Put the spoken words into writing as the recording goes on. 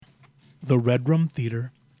The Red Room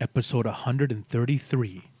Theater, episode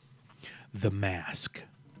 133, The Mask.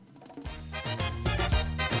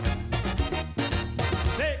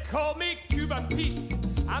 They call me Cuban Pete.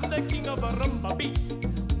 I'm the king of the rumba beat.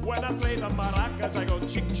 When I play the maracas, I go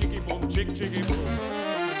chick, chicky, boom, chick, chicky, boom.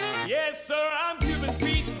 Yes, sir, I'm Cuban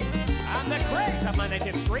Pete. I'm the craze of my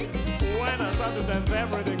native street. When I start to dance,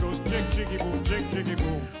 everything goes chick, chicky, boom, chick, chicky,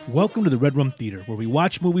 boom. Welcome to the Red Room Theater, where we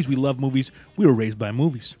watch movies, we love movies, we were raised by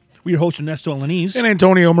movies. We're your hosts, Ernesto Alaniz. And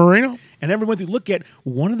Antonio Moreno. And every month we look at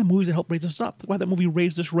one of the movies that helped raise us up, why that movie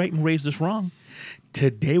raised us right and raised us wrong.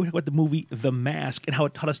 Today we talk about the movie The Mask and how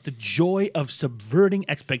it taught us the joy of subverting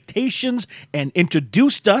expectations and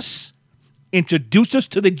introduced us to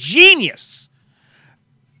the genius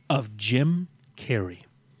of Jim Carrey.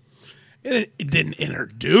 It didn't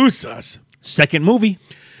introduce us. Second movie.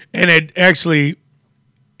 And it actually,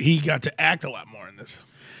 he got to act a lot more in this.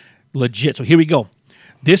 Legit. So here we go.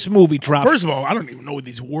 This movie dropped. First of all, I don't even know what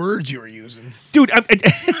these words you were using. Dude,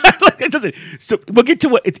 it doesn't. So we'll get to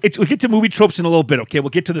we'll get to movie tropes in a little bit, okay?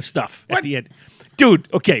 We'll get to the stuff at the end. Dude,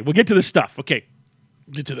 okay, we'll get to the stuff, okay?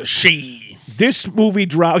 Get to the she. This movie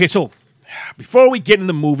dropped. Okay, so before we get into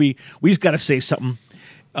the movie, we just got to say something.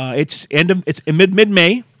 It's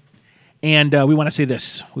mid-May, and we want to say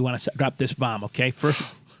this. We want to drop this bomb, okay? First,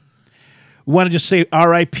 we want to just say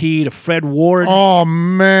R.I.P. to Fred Ward. Oh,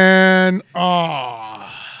 man. Oh.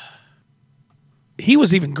 He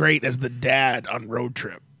was even great as the dad on Road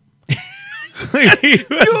Trip. He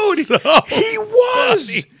was.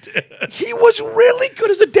 He was really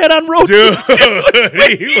good as a dad on Road Trip.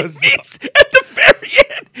 He was. At the very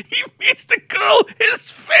end, he meets the girl.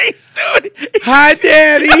 His face, dude. Hi,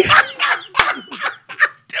 Daddy.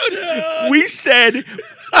 Dude, we said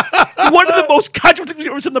one of the most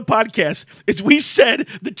controversial things in the podcast is we said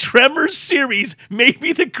the Tremors series may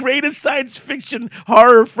be the greatest science fiction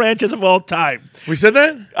horror franchise of all time. We said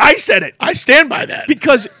that? I said it. I stand by that.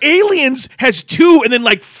 Because Aliens has 2 and then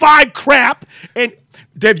like 5 crap. And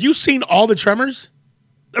have you seen all the Tremors?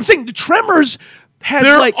 I'm saying the Tremors has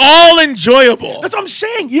They're like all enjoyable. That's what I'm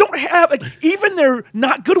saying. You don't have like even their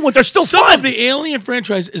not good ones are still Some fun. of the Alien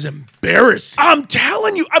franchise is embarrassing. I'm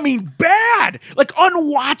telling you, I mean bad. Like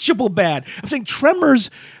unwatchable bad. I'm saying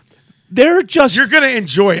Tremors, they're just You're going to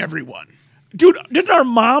enjoy everyone. Dude, didn't our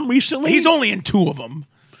mom recently He's only in 2 of them.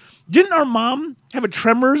 Didn't our mom have a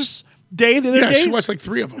Tremors day the other day? Yeah, she watched like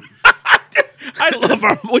 3 of them. I love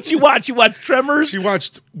her. What'd you watch? You watched Tremors? She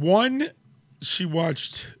watched one. She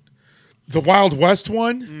watched the Wild West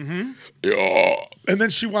one. Mm-hmm. Yeah. And then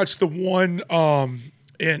she watched the one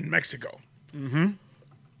in Mexico. Mm-hmm.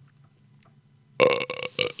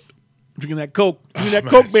 Drinking that Coke.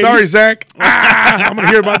 Coke, baby. Sorry, Zach. I'm going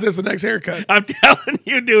to hear about this the next haircut. I'm telling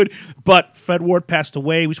you, dude. But Fred Ward passed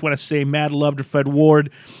away. We just want to say mad love to Fred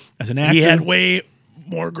Ward as an actor. He had way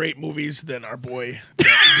more great movies than our boy,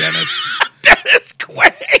 Dennis. Dennis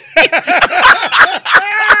Quaid.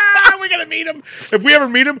 We're going to meet him. If we ever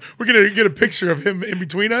meet him, we're going to get a picture of him in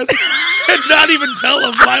between us and not even tell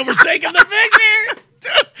him why we're taking the picture.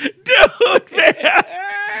 Dude, man.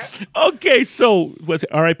 Okay, so was it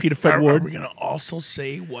R.I.P. to Fred Ward? Are we going to also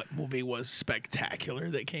say what movie was spectacular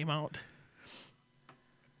that came out?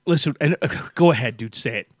 Listen, and go ahead, dude.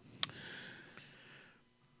 Say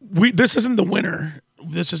it. This isn't the winner.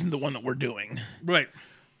 This isn't the one that we're doing. Right.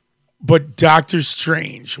 But Doctor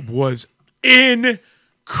Strange was incredible.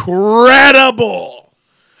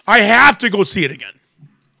 I have to go see it again.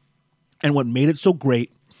 And what made it so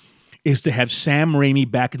great is to have Sam Raimi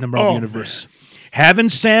back in the Marvel Universe. Man. Having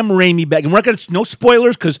Sam Raimi back, and we're not going to, no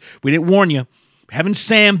spoilers because we didn't warn you. Having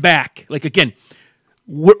Sam back, like again,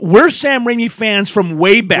 we're Sam Raimi fans from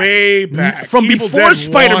way back. Way back. From Evil before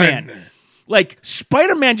Spider-Man. Like,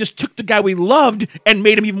 Spider-Man just took the guy we loved and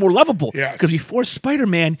made him even more lovable. Yes. Because before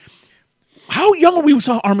Spider-Man, how young were we when we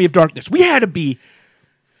saw Army of Darkness? We had to be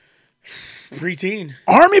preteen.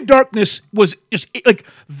 Army of Darkness was just like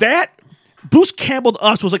that. Bruce Campbell to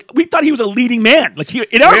us was like, we thought he was a leading man. Like,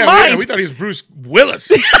 in our minds. We thought he was Bruce Willis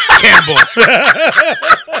Campbell.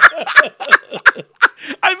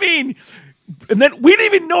 I mean, and then we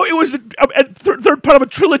didn't even know it was a third part of a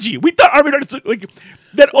trilogy. We thought Army of Darkness, like,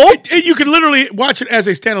 you could literally watch it as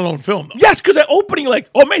a standalone film, though. Yes, because that opening, like,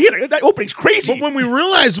 oh man, that opening's crazy. But when we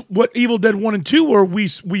realized what Evil Dead 1 and 2 were, we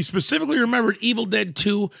specifically remembered Evil Dead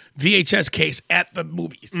 2 VHS case at the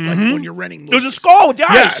movies, like when you're renting movies. There was a skull with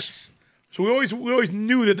the eyes. Yes. So we always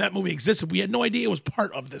knew that movie existed. We had no idea it was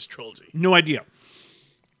part of this trilogy. No idea.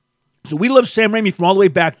 So we loved Sam Raimi from all the way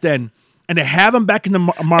back then, and to have him back in the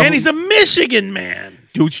Marvel, and he's a Michigan man,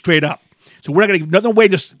 dude, straight up. So we're not gonna give nothing away.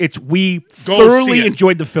 We thoroughly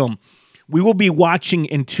enjoyed the film. we will be watching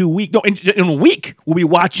in 2 weeks. No, in a week, we'll be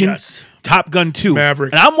watching Yes. Top Gun 2.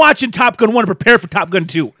 Maverick. And I'm watching Top Gun 1 to prepare for Top Gun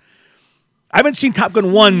 2. I haven't seen Top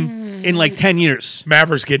Gun 1 in like 10 years.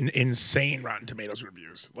 Maverick's getting insane Rotten Tomatoes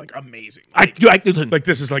reviews. Like, amazing. Listen, Like,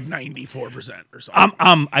 this is like 94% or something.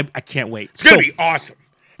 I can't wait. It's going to be awesome.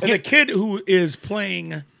 And the kid who is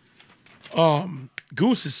playing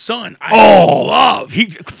Goose's son, I love.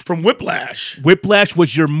 From Whiplash. Whiplash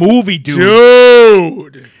was your movie, dude.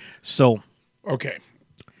 Dude. So, Okay.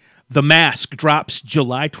 The Mask drops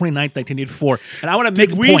July 29th, 1984. And I want to make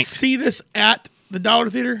Did a we point. see this at the Dollar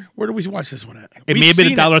Theater? Where did we watch this one at? It may have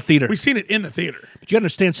been a Dollar Theater. We've seen it in the theater. But you got to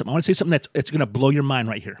understand something. I want to say something that's going to blow your mind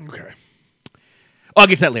right here. Okay. I'll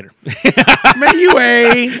get to that later.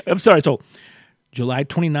 Anyway. I'm sorry. So, July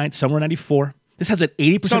 29th, summer 94. This has an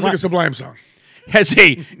 80%. Sounds like a Sublime song. Has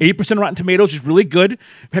a 80% Rotten Tomatoes, is really good.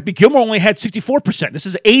 Happy Gilmore only had 64%. This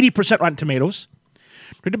is 80% Rotten Tomatoes.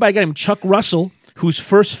 Written by a guy named Chuck Russell, whose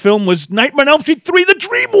first film was Nightmare on Elm Street 3: The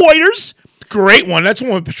Dream Warriors. Great one. That's the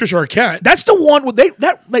one with Patricia Arquette. That's the one with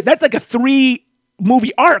that's like a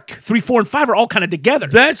 3-movie arc. 3, 4, and 5 are all kind of together.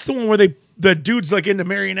 That's the one where the dude's like into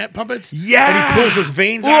marionette puppets. Yeah. And he pulls his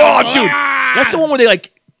veins Oh, out. dude. That's the one where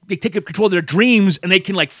they take control of their dreams and they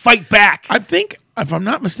can like fight back. I think, if I'm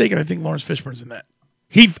not mistaken, I think Lawrence Fishburne's in that.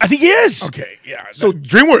 I think he is. Okay, yeah. So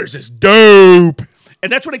Dream Warriors is dope.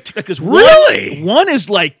 And that's what it took. Really? One is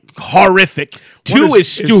like horrific. Two One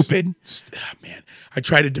is stupid. Man, I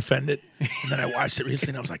tried to defend it, and then I watched it recently,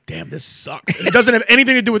 and I was like, damn, this sucks. And it doesn't have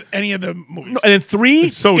anything to do with any of the movies. And then 3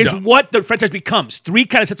 It's so is dumb. what the franchise becomes. 3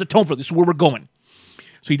 kind of sets a tone for this is where we're going.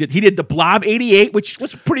 So he did the Blob 88, which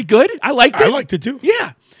was pretty good. I liked it. I liked it too.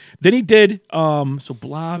 Yeah. Then he did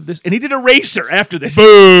Blob this, and he did Eraser after this.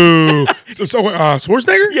 Boo. so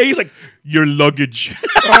Schwarzenegger? Yeah, he's like, your luggage.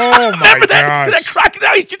 Oh my Remember that gosh.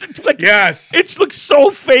 crocodile? He's just like, Yes. it looks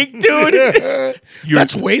so fake, dude.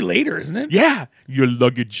 That's way later, isn't it? Yeah, your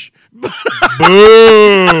luggage.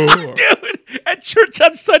 Boo. Dude, at church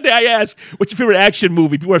on Sunday, I asked, what's your favorite action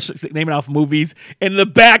movie? People are naming off movies. And in the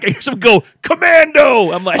back, I hear someone go,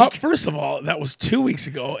 Commando. I'm like, First of all, that was 2 weeks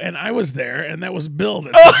ago, and I was there, and that was Bill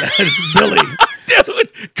that said that. Billy.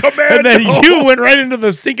 dude, Commando. And then you went right into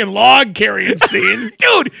the stinking log carrying scene.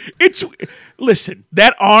 Dude, listen,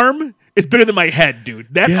 that arm is bigger than my head, dude.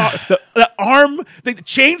 That the arm, the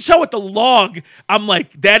chainsaw with the log, I'm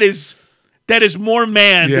like, that is more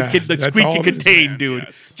man Yeah, than the that's screen all can it is, contain, man, dude.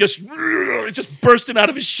 yes. Just bursting out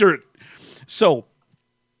of his shirt. So,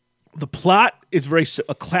 the plot is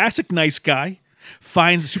a classic nice guy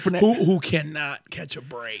finds a supernatural Who cannot catch a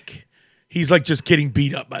break? He's like just getting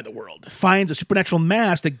beat up by the world. finds a supernatural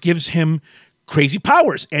mask that gives him crazy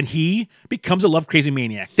powers, and he becomes a love crazy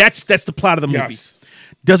maniac. That's the plot of the movie. Yes.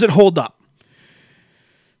 Does it hold up?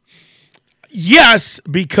 Yes,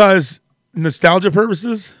 because nostalgia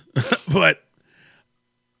purposes, but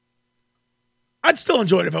I'd still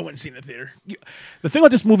enjoy it if I went and seen it in the theater. The thing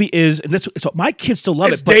about this movie is, and so my kids still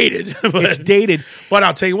love It's it. But dated. It's dated. But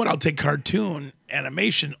I'll tell you what, I'll take cartoon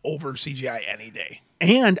animation over CGI any day.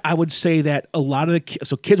 And I would say that a lot of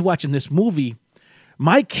kids watching this movie,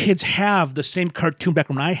 my kids have the same cartoon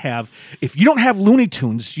background I have. If you don't have Looney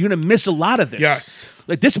Tunes, you're gonna miss a lot of this. Yes.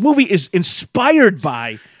 Like this movie is inspired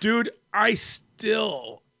by. Dude, I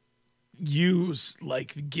still use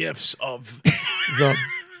like gifs of the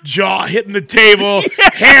jaw hitting the table,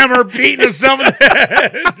 hammer beating himself in the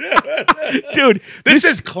head. Dude, This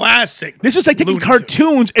is classic. This is like taking Looney Tunes.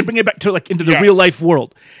 cartoons and bringing it back to like into the Yes. real life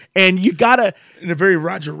world. And you gotta. In a very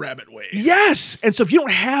Roger Rabbit way. Yes. And so if you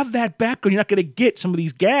don't have that background, you're not going to get some of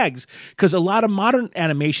these gags because a lot of modern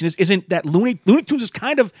animation isn't that Looney Tunes is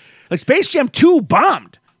kind of like Space Jam 2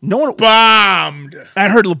 bombed. No one Bombed. I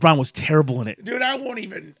heard LeBron was terrible in it. Dude, I won't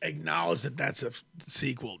even acknowledge that that's a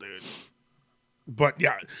sequel, dude. But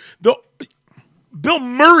yeah, Bill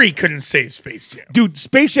Murray couldn't save Space Jam. Dude,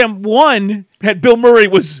 Space Jam 1 had Bill Murray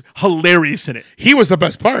was hilarious in it. He was the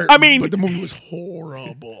best part. I mean- but the movie was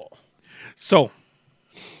horrible. So,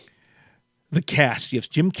 the cast, you have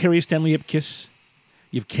Jim Carrey as Stanley Ipkiss,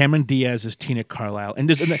 you have Cameron Diaz as Tina Carlisle, and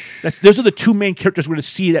those are the two main characters we're going to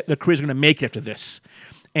see that their careers are going to make after this.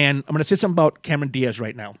 And I'm going to say something about Cameron Diaz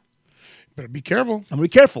right now. Better be careful. I'm going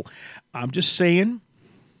to be careful. I'm just saying,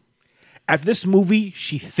 after this movie,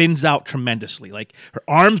 she thins out tremendously. Like, her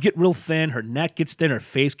arms get real thin, her neck gets thin, her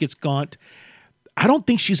face gets gaunt. I don't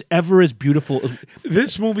think she's ever as beautiful as...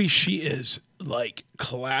 This movie, she is like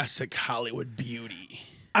classic Hollywood beauty.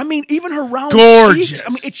 I mean, even her round Gorgeous. cheeks. I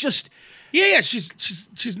mean, it's just Yeah,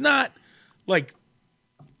 she's not like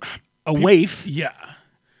a waif. yeah.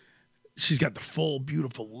 She's got the full,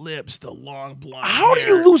 beautiful lips, the long blonde How do hair.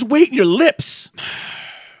 you lose weight in your lips?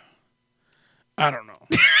 I don't know.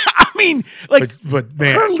 I mean, like, but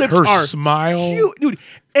man, her lips her are smile, huge, dude.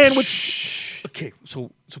 And what's okay?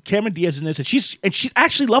 So Cameron Diaz in this, and she's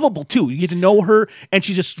actually lovable too. You get to know her, and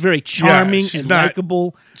she's just very charming and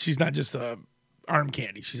likable. She's not just a arm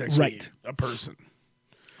candy. She's actually a person.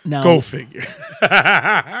 Now, go figure.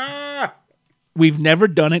 We've never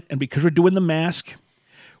done it, and because we're doing The Mask,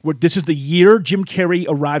 this is the year Jim Carrey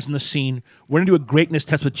arrives on the scene. We're gonna do a greatness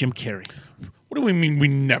test with Jim Carrey. What do we mean we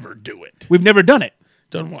never do it? We've never done it.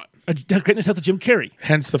 Done what? A greatness test with Jim Carrey.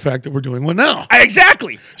 Hence the fact that we're doing one now.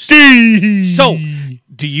 Exactly. So,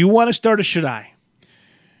 do you want to start or should I?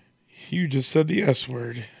 You just said the S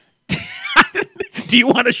word. Do you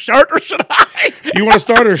want to start or should I? You want to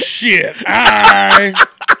start or shit?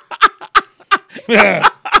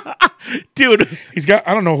 Dude.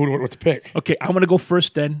 I don't know what to pick. Okay, I'm going to go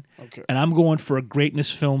first then. Okay. And I'm going for a greatness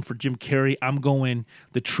film for Jim Carrey. I'm going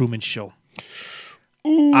The Truman Show.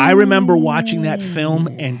 Ooh. I remember watching that film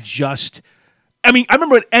and I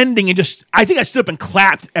remember it ending and I think I stood up and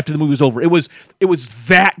clapped after the movie was over. It was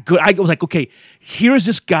that good. I was like, okay, here's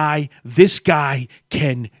this guy. This guy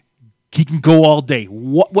he can go all day.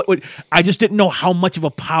 What I just didn't know how much of a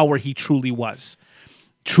power he truly was.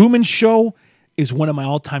 Truman Show is one of my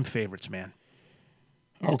all-time favorites, man.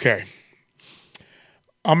 Okay.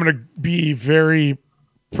 I'm going to be very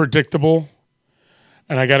predictable,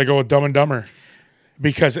 and I got to go with Dumb and Dumber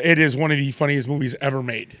because it is one of the funniest movies ever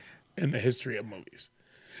made in the history of movies.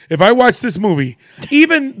 If I watch this movie,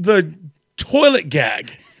 even the toilet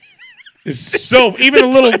gag is so, even a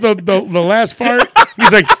little, the last fart,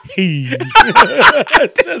 he's like, hey.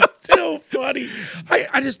 It's just so funny.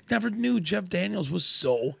 I just never knew Jeff Daniels was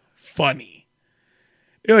so funny.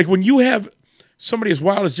 Like when you have somebody as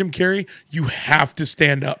wild as Jim Carrey, you have to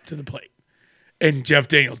stand up to the plate. And Jeff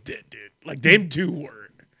Daniels did, dude. Like them two were.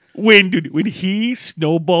 When he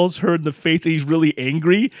snowballs her in the face and he's really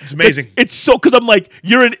angry. It's amazing. It's so, because I'm like,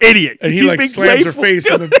 you're an idiot. And he like slams her face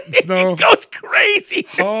on the snow. He goes crazy.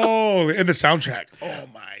 Dude. Oh, and the soundtrack. Oh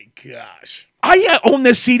my gosh. I own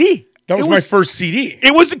this CD. That was my first CD.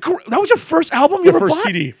 That was your first album you ever bought? My first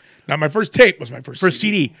CD. Now, my first tape was my first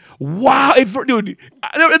CD. Wow. Dude,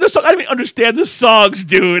 I don't even understand the songs,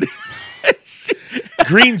 dude.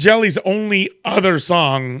 Green Jelly's only other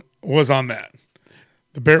song was on that.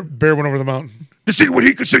 The bear went over the mountain to see what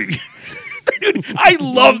he could see. Dude, I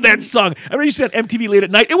love that song. I remember you used to be on MTV late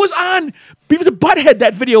at night. It was on Beavis and Butthead,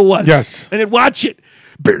 that video was. Yes. And I'd watch it.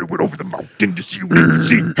 Bear went over the mountain to see what he could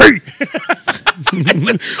see. Hey!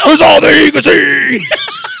 It was all that he could see!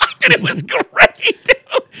 Dude, it was great, dude.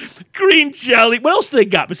 Green Jelly. What else do they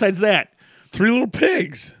got besides that? Three Little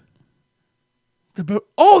Pigs.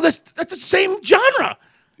 Oh, that's the same genre.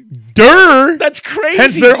 Durr. That's crazy.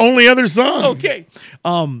 Hence their only other song. Okay.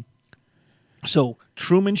 So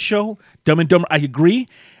Truman Show, Dumb and Dumber, I agree.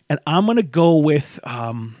 And I'm going to go with,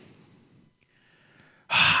 let me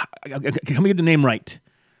get the name right.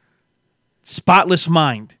 Spotless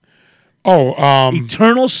Mind. Oh,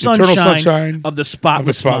 Eternal Sunshine of the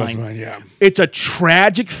Spotless Mind. Yeah. It's a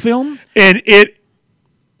tragic film. And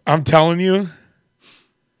I'm telling you,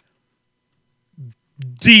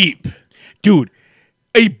 deep. Dude,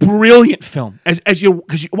 a brilliant film. Because you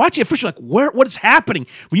watch it at first, you're like, what is happening?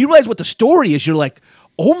 When you realize what the story is, you're like,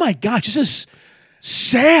 oh my gosh, this is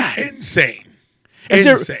sad. Insane.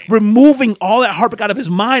 As they're removing all that heartbreak out of his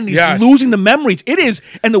mind, he's losing the memories. It is,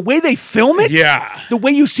 and the way they film it, the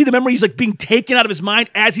way you see the memories like being taken out of his mind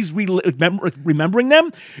as he's remembering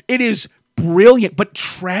them, it is brilliant but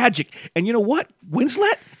tragic. And you know what?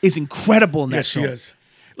 Winslet is incredible in that film. Yes, she is.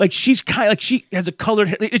 Like she has a colored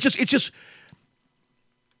hair. It's just.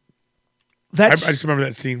 I just remember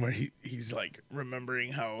that scene where he's like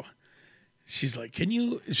remembering how she's like,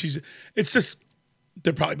 it's just,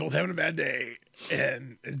 they're probably both having a bad day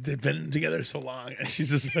and they've been together so long. And she's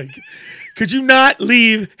just like, could you not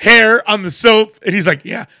leave hair on the soap? And he's like,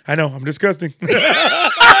 yeah, I know, I'm disgusting. He's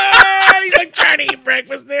like trying to eat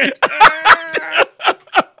breakfast there.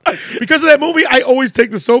 Because of that movie, I always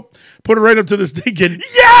take the soap, put it right up to the stink, and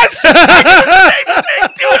yes, I do the same thing,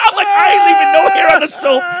 dude. I'm like, I ain't leaving no hair on the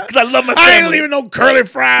soap because I love my family. I ain't leaving no curly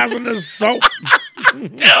fries on the soap,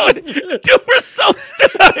 dude, we're so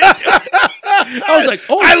stupid. Dude. I was like,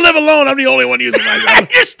 oh, I live alone. I'm the only one using my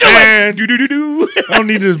soap. You're still and I don't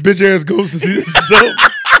need this bitch ass ghost to see this soap.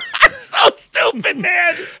 So stupid,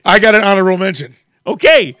 man. I got an honorable mention.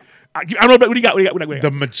 Okay, I don't know. What do you got? What do you got?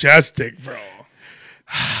 The Majestic, bro.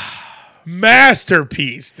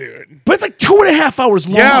 Masterpiece, dude. But it's like 2.5 hours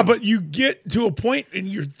long. Yeah, but you get to a point and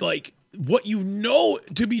you're like, what you know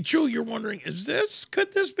to be true, you're wondering,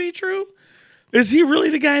 could this be true? Is he really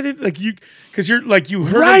the guy that like you? Because you're like you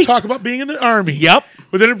heard him Right. talk about being in the army. Yep.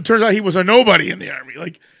 But then it turns out he was a nobody in the army.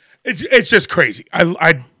 Like it's just crazy.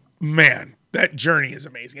 Man, that journey is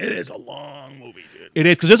amazing. It is a long movie, dude. It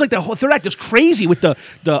is because there's like the whole third act is crazy with the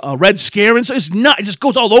Red Scare and so it's not. It just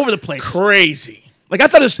goes all over the place. Crazy. Like I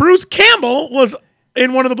thought it was. Bruce Campbell was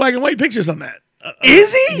in one of the black and white pictures on that.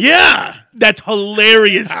 Is he? Yeah. That's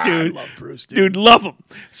hilarious, dude. I love Bruce, Dude, love him.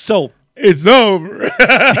 So It's over.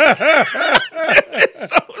 it's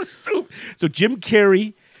so stupid. So Jim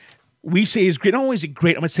Carrey, we say is great. Not only is he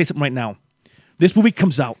great, I'm going to say something right now. This movie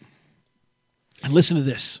comes out, and listen to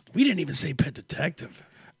this. We didn't even say Pet Detective.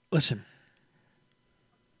 Listen.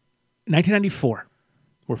 1994.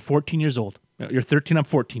 We're 14 years old. You're 13, I'm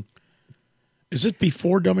 14. Is it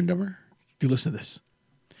before Dumb and Dumber? Do listen to this.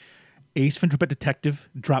 Ace Ventura Pet Detective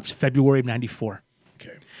drops February of 94.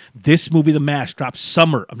 Okay. This movie, The Mask, drops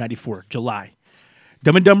summer of 94, July.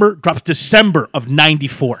 Dumb and Dumber drops December of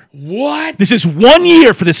 94. What? This is 1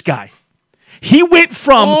 year for this guy. He went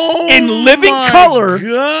from In Living Color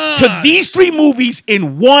to these three movies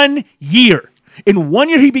in 1 year. In 1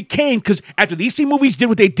 year, he became, because after these three movies did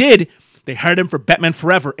what they did, they hired him for Batman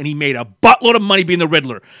Forever, and he made a buttload of money being the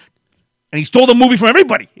Riddler. And he stole the movie from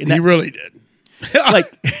everybody. He really did.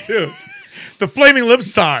 Like, Dude, the Flaming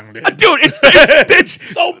Lips song, dude. dude,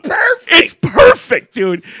 it's So perfect. It's perfect,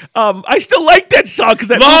 dude. I still like that song because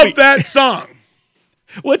that Love movie. that song.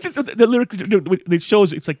 What's it? The lyric? Dude, it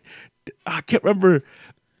shows. It's like I can't remember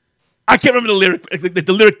the lyric.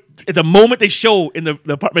 The lyric at the moment they show in the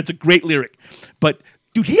apartment. It's a great lyric, but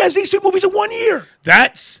dude, he has these two movies in 1 year,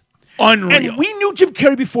 That's unreal. and we knew Jim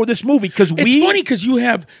Carrey before this movie because It's funny because you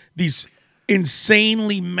have these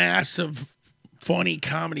insanely massive, funny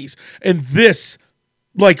comedies, and this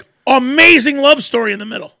like amazing love story in the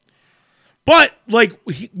middle. But like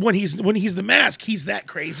when he's the Mask, he's that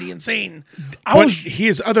crazy, insane.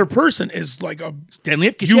 His other person is like a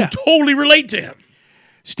Stanley Ipkiss. you Yeah. totally relate to him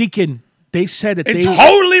Steakin, they said that and they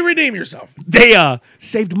totally redeem yourself.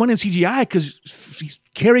 saved money in CGI because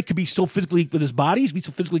Carrey could be so physically with his body, he'd be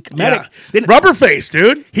so physically comedic. Yeah. Rubber face,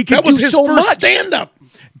 dude. He could that was do his so first much. stand up.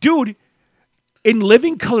 Dude, in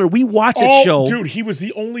Living Color, we watched that show. Dude, he was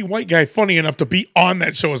the only white guy funny enough to be on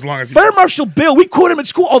that show as long as he Fire was. Marshal Bill, we quote him at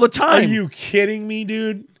school all the Are time. you kidding me,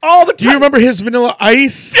 dude? All the time. Do you remember his Vanilla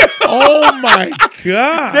Ice? Oh my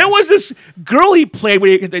god! There was this girl he played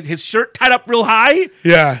with his shirt tied up real high.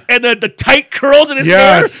 Yeah. And the tight curls in his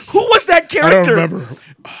Yes. hair. Who was that character? I don't remember.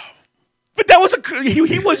 But that was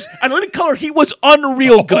he was on Living Color. He was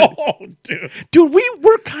unreal good. Oh, dude. Dude, we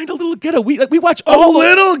were kind of little ghetto. We watch A all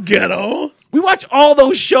little ghetto. we watch all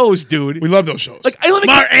those shows, dude. We love those shows. Like I live in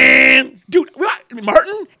Martin. dude,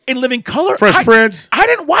 Martin in Living Color. Fresh Prince. I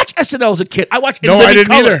didn't watch SNL as a kid. I watched No, In Living I didn't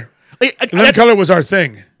Color. either. Living Color was our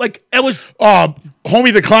thing. Like it was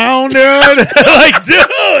Homie the Clown, dude. Like, dude.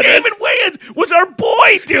 David Wayans was our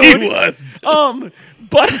boy, dude. He was.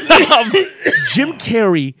 But Jim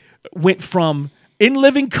Carrey went from In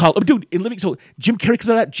Living Color, dude. So Jim Carrey comes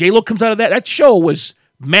out of that. J-Lo comes out of that. That show was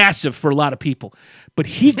massive for a lot of people. But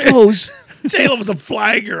he goes, J-Lo was a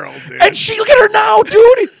fly girl, dude. and she look at her now,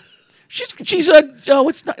 dude. She's a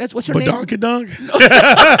what's her name? Badonkadonk? No,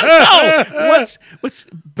 what's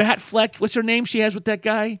Batfleck? What's her name? She has with that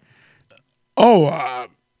guy. Oh,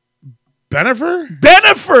 Benifer?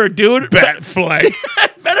 Benifer, dude. Batfleck.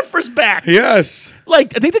 Benifer's back. Yes.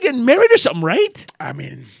 Like I think they're getting married or something, right? I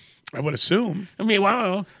mean, I would assume. I mean,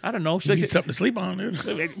 wow, I don't know. You need something to sleep on,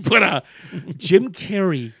 dude. But Jim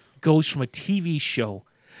Carrey goes from a TV show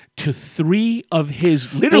to three of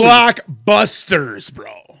his literally Blockbusters,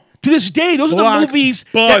 bro. to this day. Those are the movies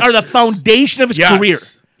that are the foundation of his career.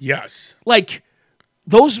 Yes. Like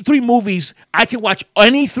those three movies, I can watch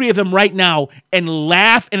any three of them right now and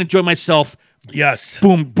laugh and enjoy myself. Yes.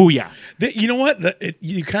 Boom, booyah. You know what?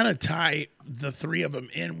 You kind of tie the three of them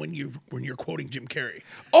in when you're quoting Jim Carrey.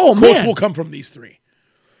 Oh, Quotes man. will come from these three.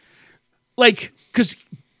 Like, because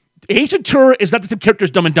Ace Ventura is not the same character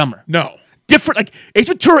as Dumb and Dumber. No. Different. Like Ace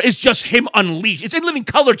Ventura is just him unleashed. It's in Living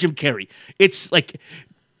Color, Jim Carrey. It's like,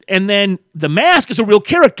 and then The Mask is a real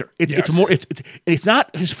character. It's more. It's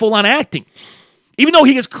not his full on acting, even though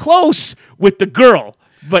he is close with the girl.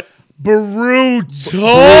 But brutal.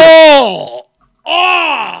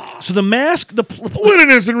 Oh. So The Mask, What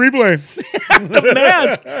an instant replay. The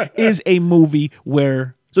Mask is a movie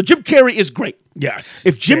where Jim Carrey is great. Yes.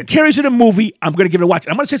 If Jim Carrey's in a movie, I'm going to give it a watch.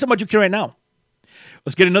 I'm going to say something about Jim Carrey right now.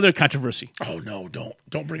 Let's get another controversy. Oh no!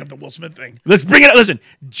 Don't bring up the Will Smith thing. Let's bring it up. Listen,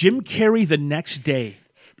 Jim Carrey the next day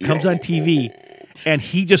comes on TV, and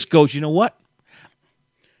he just goes, you know what?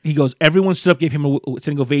 He goes, everyone stood up, gave him a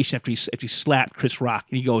standing ovation after he slapped Chris Rock.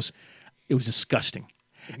 And he goes, It was disgusting.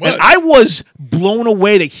 was. And I was blown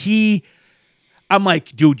away that I'm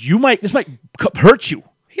like, dude, this might hurt you.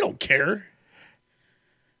 He don't care.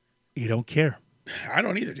 You don't care. I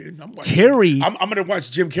don't either, dude. I'm watching. Carrey. I'm going to watch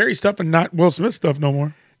Jim Carrey stuff and not Will Smith stuff no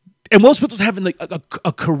more. And Will Smith was having like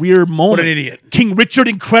a career moment. What an idiot. King Richard,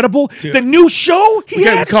 incredible. Dude. The new show We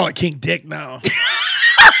got to call it King Dick now.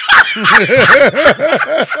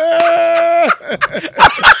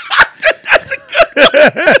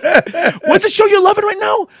 What's the show you're loving right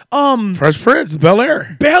now? Fresh Prince, Bel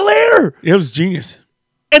Air. Bel Air. It was genius.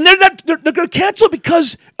 And they're going to cancel it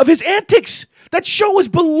because of his antics. That show was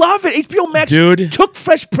beloved. HBO Max took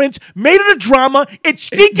Fresh Prince, made it a drama. It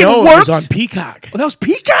stinking worked. It was on Peacock. Oh, that was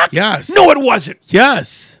Peacock? Yes. No, it wasn't.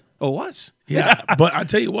 Yes. Oh, it was? Yeah. But I'll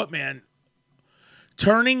tell you what, man.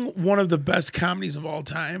 Turning one of the best comedies of all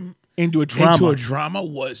time into a drama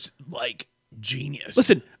was like genius.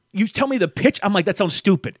 Listen, you tell me the pitch, I'm like, that sounds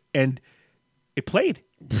stupid. And it played.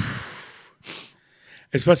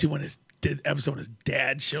 Especially when his episode when his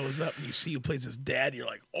dad shows up and you see who plays his dad, you're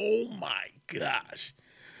like, oh my gosh.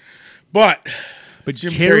 But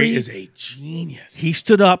Jim Carrey is a genius. He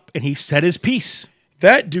stood up and he said his piece.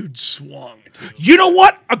 That dude swung. Too. You know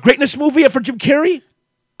what? A greatness movie for Jim Carrey?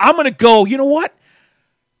 I'm going to go, you know what?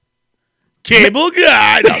 Cable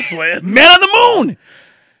Guy. Man on the Moon.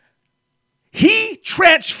 He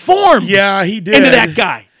transformed he did. into that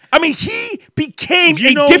guy. I mean, he became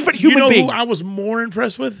a different human being. Who I was more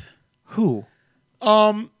impressed with? Who?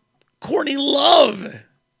 Courtney Love.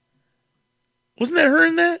 Wasn't that her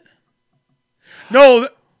in that? No,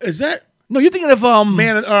 is that? No, you're thinking of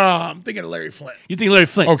I'm thinking of Larry Flint. You're thinking of Larry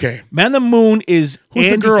Flint. Okay. Man on the Moon is Who's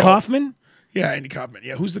Andy the girl? Kaufman. Yeah, Andy Kaufman.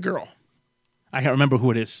 Yeah, who's the girl? I can't remember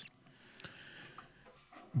who it is.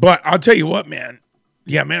 But I'll tell you what, man.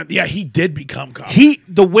 Yeah, man. Yeah, he did become Kaufman.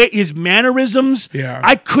 The way his mannerisms. Yeah.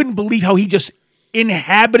 I couldn't believe how he just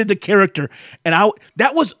inhabited the character, and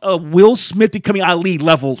that was a Will Smith becoming Ali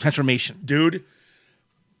level transformation, dude.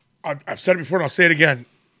 I've said it before, and I'll say it again.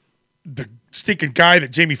 The stinking guy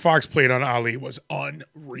that Jamie Foxx played on Ali was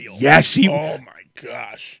unreal. Yes, oh my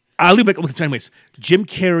gosh. Ali, but anyways, Jim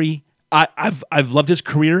Carrey. I've loved his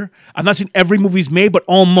career. I've not seen every movie he's made, but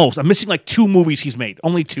almost. I'm missing like 2 movies he's made.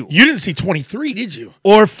 Only 2. You didn't see 23, did you?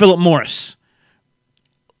 Or Philip Morris.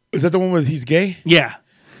 Is that the one where he's gay? Yeah.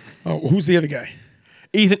 Oh, who's the other guy?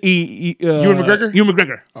 Ewan McGregor. Ewan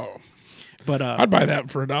McGregor. Oh, but I'd buy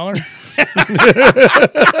that for $1.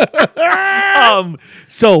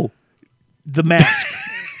 So, The Mask.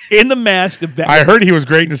 In The Mask, I heard he was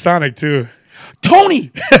great in Sonic too.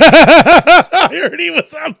 Tony. I heard he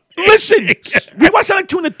was up. Listen, we watched Sonic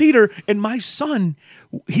 2 in the theater, and my son,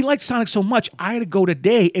 he liked Sonic so much, I had to go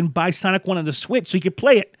today and buy Sonic 1 on the Switch so he could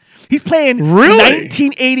play it. He's playing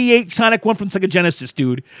 1988 Sonic 1 from Sega Genesis,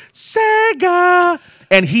 dude. Sega!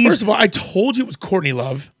 And First of all, I told you it was Courtney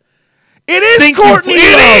Love. It is Courtney Love.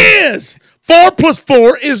 It is. 4 plus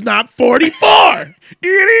 4 is not 44.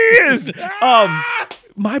 It is.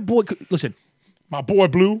 My boy, listen. My boy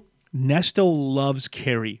Blue. Nesto loves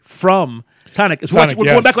Carrey from Sonic. Sonic, we're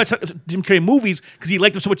going back to Jim Carrey movies because he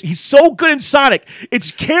liked him so much. He's so good in Sonic. It's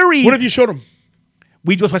Carrey. What have you showed him?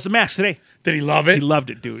 We just watched The Mask today. Did he love it? He loved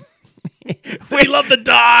it, dude. He loved the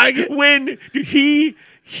dog. When dude,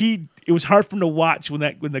 it was hard for him to watch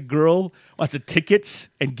when the girl wants the tickets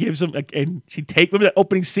and gives him and she remember that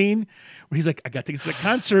opening scene where he's like, I got tickets to the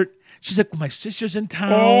concert. She's like, well, my sister's in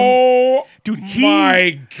town. Oh, dude,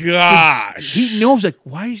 my gosh. He knows, like,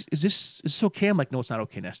 why is this okay? I'm like, no, it's not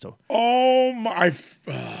okay, Nesto. Oh, my.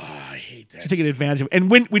 I hate that. She's taking advantage of it. And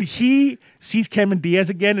when he sees Cameron Diaz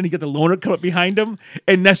again and he got the loner come up behind him,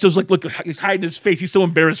 and Nesto's like, look, he's hiding his face. He's so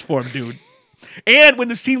embarrassed for him, dude. And when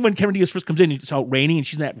the scene when Cameron Diaz first comes in, it's out raining, and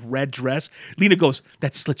she's in that red dress, Lena goes,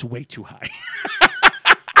 that slit's way too high.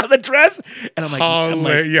 The dress, and I'm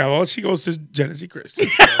like, yeah. Well, she goes to Genesee Christian,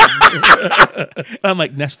 and I'm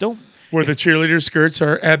like, Nesto, where the cheerleader skirts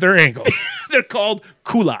are at their ankles. They're called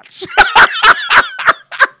culottes.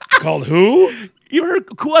 Called who? You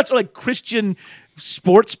heard culottes are like Christian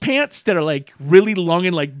sports pants that are like really long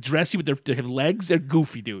and like dressy, but they have legs. They're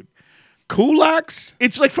goofy, dude. Kulaks?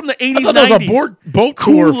 It's like from the 80s, I thought 90s. that was a boat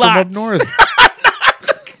tour from up north.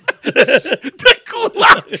 The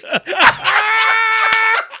culottes.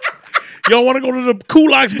 Y'all want to go to the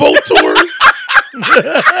Kulaks boat tour?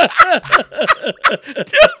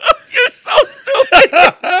 Dude, you're so stupid.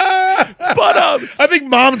 But I think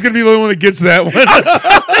Mom's gonna be the only one that gets that one.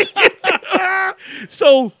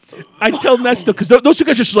 So I tell Nesto because those two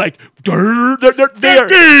guys just like they're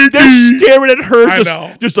staring at her,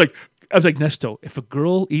 just like I was like, Nesto, if a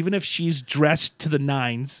girl, even if she's dressed to the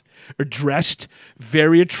nines or dressed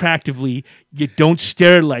very attractively, you don't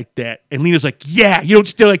stare like that. And Lena's like, yeah, you don't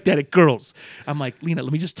stare like that at girls. I'm like, Lena,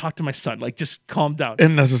 let me just talk to my son. Like, just calm down.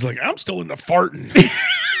 And Nesta's like, I'm still in the farting.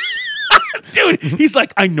 Dude, he's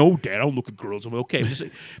like, I know, Dad. I don't look at girls. I'm like, okay.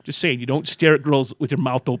 I'm just saying, you don't stare at girls with your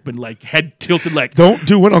mouth open, like head tilted, like. Don't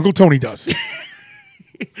do what Uncle Tony does.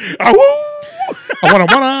 I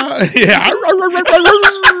wanna. Yeah. I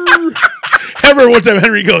remember one time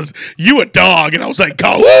Henry goes, "You a dog," and I was like,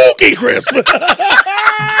 "Kaluki crisp."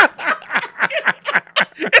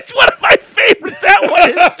 It's one of my favorites. That one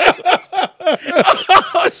is too.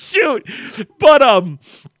 Oh shoot! But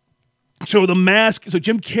so the mask. So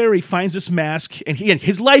Jim Carrey finds this mask, and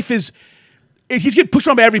his life is. He's getting pushed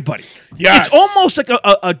around by everybody. Yes. It's almost like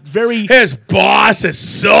a very. His boss is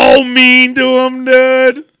so mean to him,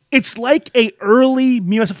 dude. It's like a early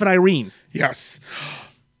Me, Myself, and Irene. Yes.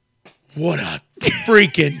 What a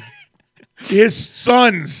freaking. His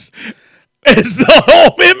sons. Is the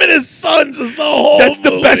whole him and his sons is the whole. That's the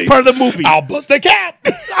movie. best part of the movie. I'll bust a cap.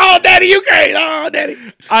 Oh, Daddy, you great. Oh, Daddy.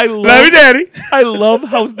 Love you, Daddy. I love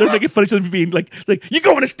how they're making fun of each other for being like you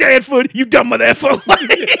going to Stanford, you dumb motherfucker.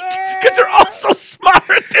 Because they're all so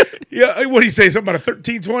smart, dude. Yeah, what do you say? Something about a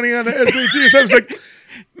 1320 on the SAT? So I was like,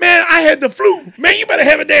 man, I had the flu. Man, you better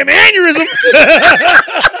have a damn aneurysm. Dude,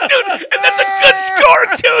 and that's a good score,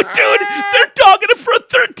 too, dude. They're dogging him for a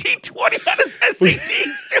 1320 on his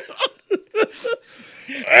SATs, dude.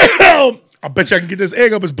 I bet you I can get this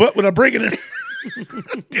egg up his butt without breaking it.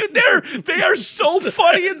 Dude, they are so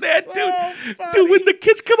funny in that, dude. Dude, when the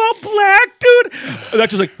kids come out black, dude, and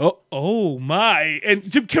that's just like, oh my, and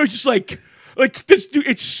Jim Carrey's just like this dude.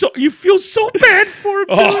 It's so you feel so bad for him,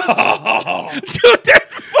 dude. Dude,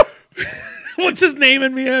 What's his name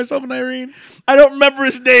in Me, Myself, and Irene? I don't remember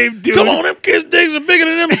his name, dude. Come on, them kids' dicks are bigger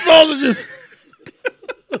than them sausages.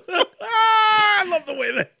 I love the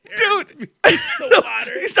way that. Dude, the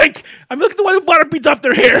water. He's like, I'm looking at the way the water beats off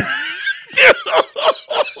their hair. Dude.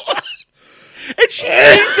 And she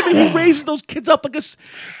hates him, and he raises those kids up like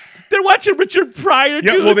they're watching Richard Pryor,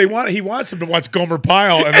 dude. Yeah, well, he wants them to watch Gomer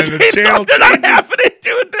Pyle, and then the channel. They're not having it,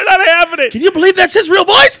 dude. They're not having it. Can you believe that's his real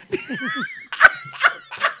voice?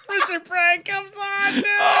 Richard Pryor comes on, dude.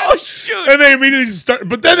 Oh shoot! And they immediately just start,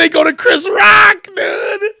 but then they go to Chris Rock,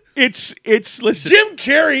 dude. It's listen. Jim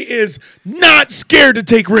Carrey is not scared to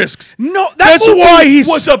take risks. No, that's why he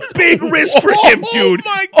was a big risk for him, dude. Oh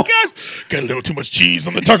my gosh, got a little too much cheese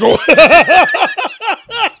on the taco.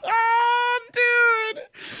 Dude,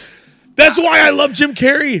 that's why I love Jim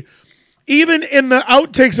Carrey. Even in the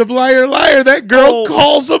outtakes of Liar Liar, that girl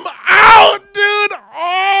calls him out, dude.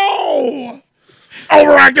 Oh,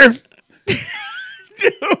 overactor,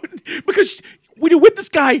 dude. Because when you're with this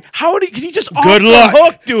guy, because he just good luck,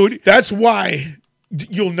 hook, dude. That's why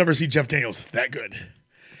you'll never see Jeff Daniels that good.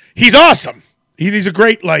 He's awesome. He's a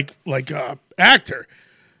great actor.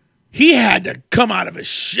 He had to come out of his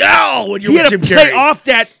shell when you're with Jim Carrey. He had to play off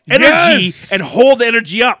that energy and hold the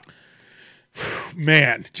energy up.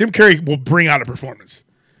 Man, Jim Carrey will bring out a performance.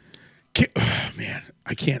 Man,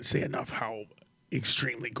 I can't say enough how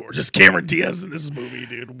extremely gorgeous Cameron Diaz in this movie,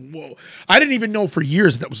 dude. Whoa. I didn't even know for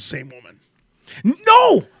years that was the same woman.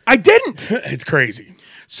 No, I didn't. It's crazy.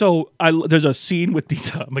 So there's a scene with these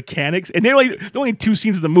mechanics, and they're only two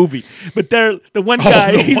scenes in the movie. But the one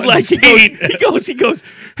guy, he goes,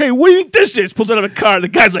 hey, what do you think this is? Pulls out of a car. The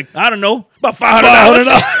guy's like, I don't know, about $500.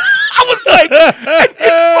 I was like, in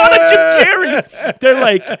front of Jim Carrey. They're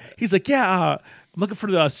like, he's like, yeah, I'm looking for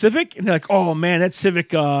the Civic. And they're like, oh man, that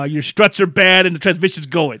Civic, your struts are bad and the transmission's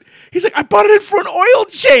going. He's like, I bought it in for an oil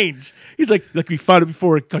change. He's like, we found it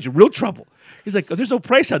before it got you real trouble. He's like, there's no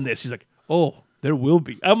price on this. He's like, oh, there will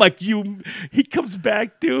be. I'm like, he comes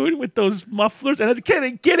back, dude, with those mufflers. And as a kid, I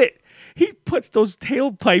didn't get it. He puts those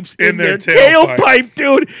tailpipes in their tailpipe,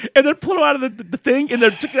 dude. And they're pulling them out of the thing, and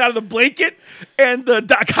they're taking it out of the blanket. And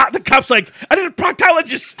the cop's like, I need a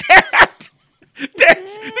proctologist stat.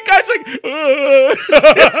 The guy's like,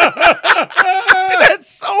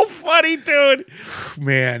 that's so funny, dude.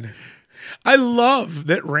 Man, I love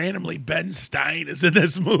that randomly Ben Stein is in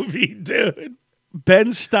this movie, dude.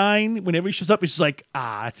 Ben Stein, whenever he shows up, he's just like,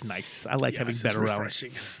 it's nice. I like having Ben around.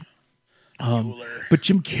 Refreshing. But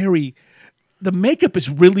Jim Carrey, the makeup is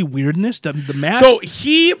really weird in this. The mask. So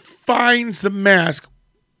he finds the mask.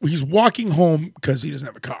 He's walking home because he doesn't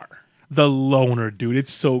have a car. The loner, dude.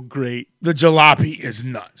 It's so great. The jalopy is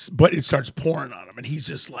nuts, but it starts pouring on him, and he's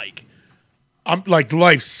just like, I'm like,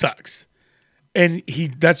 life sucks. And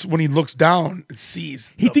that's when he looks down and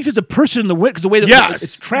sees. He thinks it's a person in the wind because the way that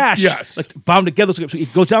it's trash, like bound together. So he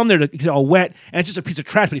goes down there, he's all wet, and it's just a piece of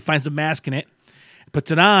trash. But he finds the mask in it, puts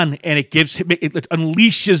it on, and it gives him. It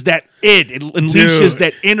unleashes that id. It unleashes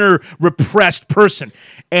that inner repressed person,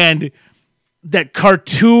 and that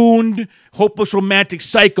cartooned, hopeless romantic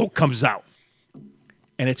psycho comes out,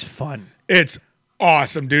 and it's fun. It's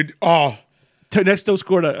awesome, dude. Oh, Ernesto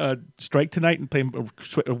scored a strike tonight and playing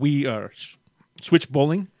Switch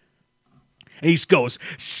bowling. And he goes,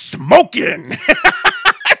 smoking.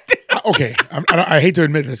 Okay, I hate to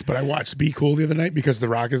admit this, but I watched Be Cool the other night because The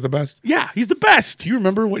Rock is the best. Yeah, he's the best. Do you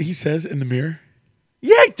remember what he says in the mirror?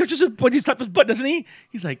 Yeah, he touches his butt, his butt, doesn't he?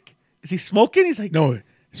 He's like, is he smoking? He's like, no,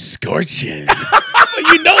 scorching.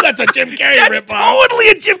 You know that's a Jim Carrey ripoff. Totally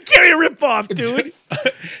a Jim Carrey ripoff, dude.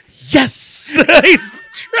 Yes. He's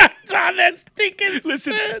trapped on that stinking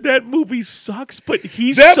Listen, set. that movie sucks, but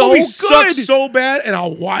he's that so movie good. sucks so bad, and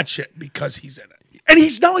I'll watch it because he's in it. And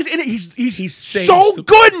he's not only in it, he's saves so the-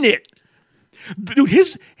 good in it. Dude,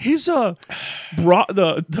 his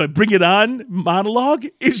the Bring It On monologue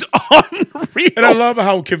is unreal. And I love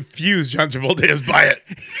how confused John Travolta is by it.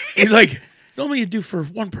 He's like, normally you do for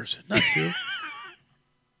one person, not two.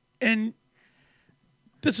 And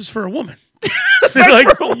this is for a woman. Like,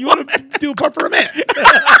 you want to do a part for a man?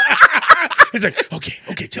 He's like,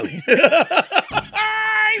 okay, Chili.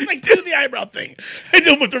 He's like, do the eyebrow thing. And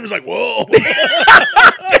Dylan Thurman's like, whoa.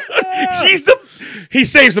 Dude, he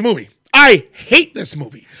saves the movie. I hate this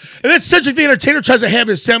movie. And that's such a thing entertainer tries to have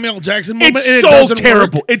his Samuel L. Jackson moment. It's and it so doesn't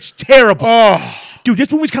terrible. work. It's terrible. Oh. Dude,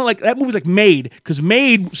 this movie's kind of like, that movie's like Made, because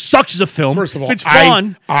Made sucks as a film. First of all, Vince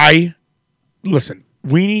Vaughn. I listen,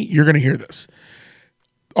 Weenie, you're gonna hear this.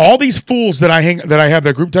 All these fools that I have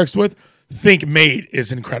that group text with think Made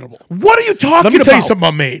is incredible. What are you talking about? Let me tell you something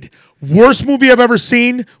about Made. Worst movie I've ever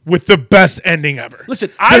seen with the best ending ever. Listen,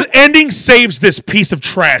 the ending saves this piece of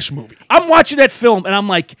trash movie. I'm watching that film and I'm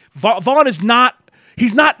like, Vaughn is not.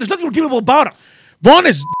 There's nothing redeemable about him. Vaughn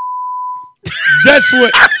is. That's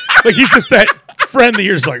what. Like he's just that friend that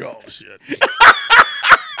you're just like, oh shit.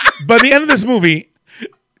 By the end of this movie,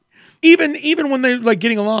 even when they're like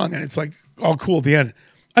getting along and it's like all cool at the end,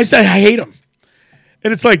 I hate him,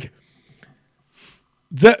 and it's like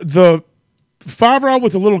the father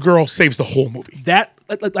with the little girl saves the whole movie. That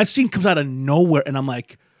scene comes out of nowhere, and I'm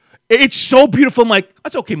like, it's so beautiful. I'm like,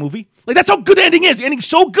 that's okay, movie. Like that's how good the ending is. The ending's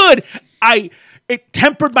so good. It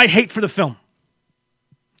tempered my hate for the film.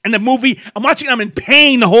 And the movie, I'm watching. I'm in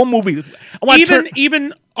pain the whole movie.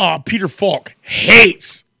 Even Peter Falk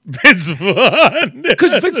hates Vince Vaughn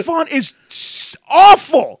because Vince Vaughn is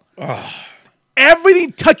awful.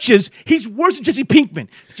 Everything touches. He's worse than Jesse Pinkman.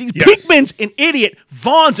 Yes. Pinkman's an idiot.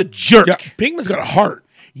 Vaughn's a jerk. Yeah, Pinkman's got a heart.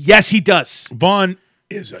 Yes, he does. Vaughn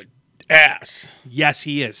is an ass. Yes,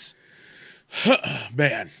 he is.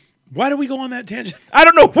 Man, why do we go on that tangent? I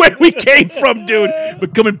don't know where we came from, dude.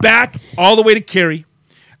 But coming back all the way to Carrie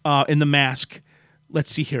in The Mask. Let's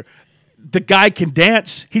see here. The guy can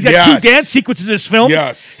dance. He's got 2 dance sequences in this film.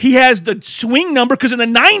 Yes. He has the swing number because in the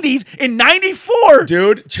 90s, in 94.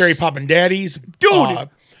 Dude, Cherry Poppin' Daddies. Dude.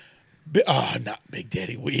 Not Big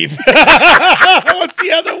Daddy Weave. What's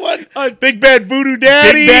the other one? Big Bad Voodoo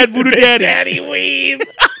Daddy. Big Bad Voodoo Daddy. Daddy Weave.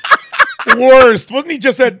 Worst. Wasn't he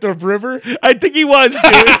just at the river? I think he was, dude.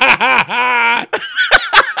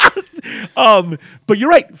 But you're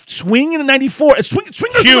right. Swing in the 94. Swingers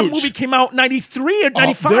movie came out in 93 or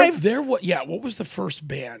 95. What was the first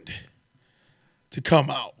band to come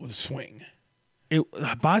out with Swing?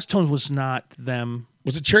 Boss Tones was not them.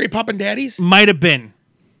 Was it Cherry Poppin' Daddies? Might have been.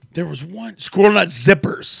 There was one. Squirrel Nut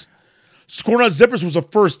Zippers. Squirrel Nut Zippers was the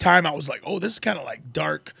first time I was like, oh, this is kind of like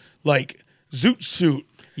dark, like Zoot Suit.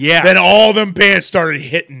 Yeah. Then all them bands started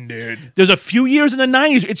hitting, dude. There's a few years in the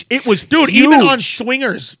 90s. It was dude, huge. Even on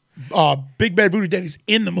Swingers, Big Bad Voodoo Daddy's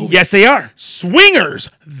in the movie. Yes, they are. Swingers,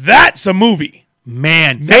 that's a movie.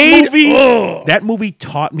 Man, that movie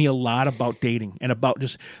taught me a lot about dating and about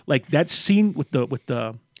just like that scene with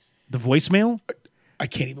the voicemail. I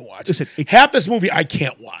can't even watch. Listen, half this movie I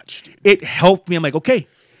can't watch. Dude. It helped me. I'm like, okay,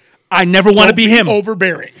 I never want to be him.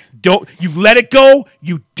 Overbearing. Don't you let it go.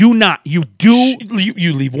 You do not. You do.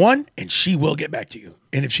 You leave one, and she will get back to you.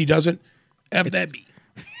 And if she doesn't, F that be.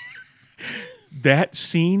 That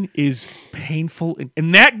scene is painful.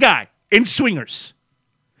 And that guy in Swingers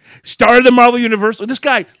started the Marvel Universe. This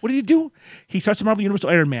guy, what did he do? He starts the Marvel Universe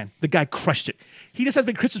with Iron Man. The guy crushed it. He decides to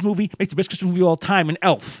make a Christmas movie, makes the best Christmas movie of all time, an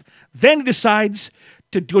Elf. Then he decides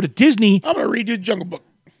to go to Disney. I'm going to redo Jungle Book.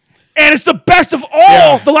 And it's the best of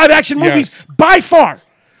all the live-action movies by far.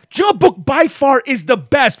 Jungle Book by far is the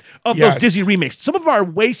best of Yes. those Disney remakes. Some of them are a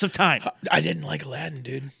waste of time. I didn't like Aladdin,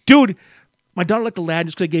 dude. Dude, my daughter liked Aladdin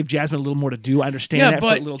just because it gave Jasmine a little more to do. I understand that for a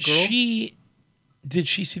but little girl. did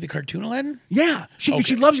she see the cartoon Aladdin? Yeah, she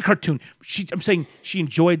Okay. loves the cartoon. I'm saying she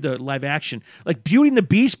enjoyed the live action. Like Beauty and the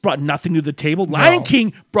Beast brought nothing new to the table. Lion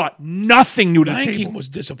King brought nothing new to the Lion table. King was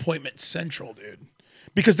disappointment central, dude,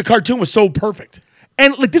 because the cartoon was so perfect.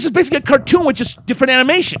 And like this is basically a cartoon with just different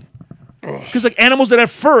animation. Because like animals that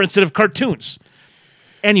have fur instead of cartoons.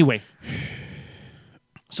 Anyway,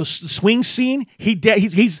 so the swing scene, he's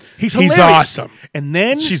hilarious. He's awesome. And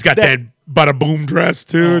then She's got that bada boom dress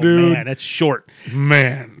too, dude. Man, that's short.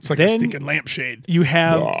 Man, it's like a Then stinking lampshade. You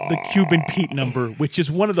have the Cuban Pete number, which is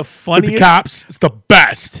one of the With funniest. the cops, it's the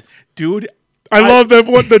best. Dude. I love that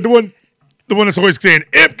one. The one that's always saying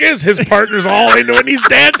Ipkiss. His partner's all into it. And he's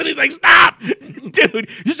dancing. He's like, stop, Dude,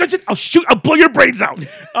 you start to, I'll blow your brains out.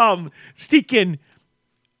 Steakin,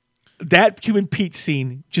 that Cuban Pete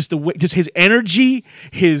scene, just the way, just his energy,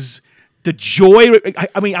 the joy.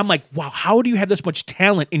 I mean, I'm like, wow, how do you have this much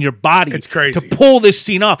talent in your body? It's crazy. To pull this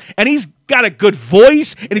scene off. And he's got a good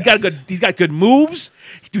voice, and he's got good moves.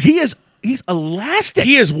 Dude, he's elastic.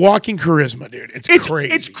 He is walking charisma, dude. It's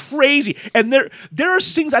crazy. It's crazy. And there are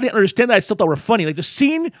scenes I didn't understand that I still thought were funny. Like the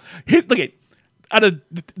scene, look at out of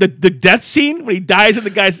the death scene when he dies and the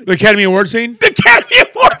guy's the Academy Award scene. the Academy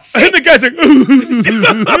Award scene. And the guy's like,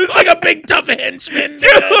 it's like a big tough henchman,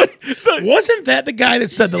 Dude, Wasn't that the guy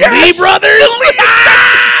that said the Yes! Lee brothers?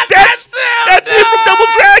 That's him from Double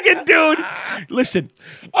Dragon, dude. Listen,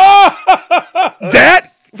 that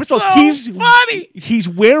first of all, he's funny. He's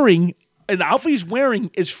wearing. And the outfit he's wearing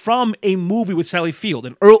is from a movie with Sally Field,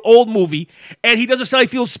 an old movie, and he does a Sally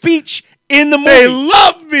Field speech in the movie. They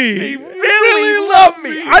love me. They really love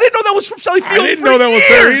me. I didn't know that was from Sally Field. I didn't for know that was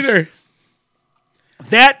her years. either.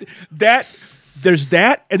 There's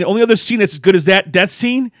that, and the only other scene that's as good as that death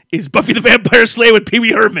scene is Buffy the Vampire Slayer with Pee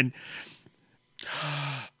Wee Herman.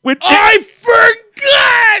 I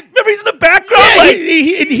forgot. Remember he's in the background, Yeah, like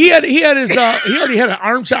he had his he already had an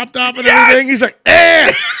arm chopped off and Yes! everything. He's like,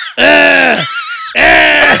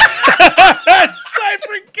 I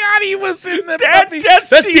forgot he was in the That Buffy. death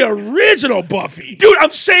That's scene. the original Buffy. dude,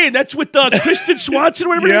 I'm saying that's with Kristen Swanson or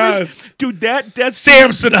whatever it Yes. is. Dude, that death scene.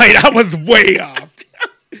 Samsonite, I was way off.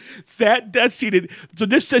 That death scene. So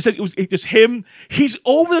this says that it was just him. He's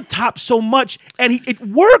over the top so much, and it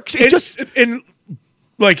works. And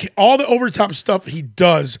like all the overtop stuff he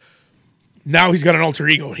does, now he's got an alter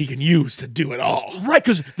ego he can use to do it all. right,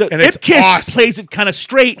 because the And it's Ipkiss awesome. plays it kind of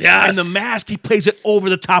straight, Yes. and the Mask he plays it over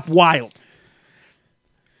the top wild.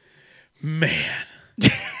 Man.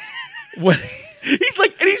 What? He's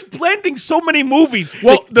like, and he's blending so many movies.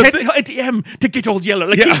 Well, like, the ATM to get old yellow.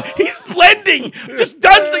 Like Yeah. he's blending, just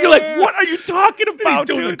does. You're like, what are you talking about,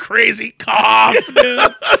 He's doing dude? the crazy cough,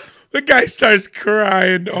 dude. The guy starts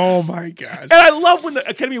crying. Oh my gosh. And I love when the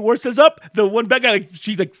Academy Award says up, the one bad guy, like,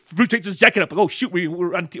 she's like, Fruit takes his jacket up. Like, oh, shoot,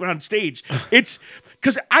 we're on stage. It's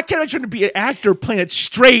because I can't imagine to be an actor playing it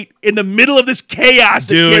straight in the middle of this chaos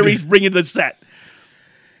that Dude. Gary's bringing to the set.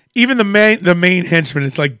 Even the main henchman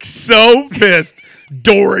is like so pissed.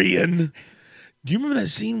 Dorian. Do you remember that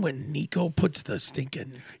scene when Nico puts the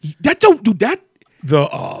stinking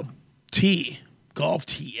the golf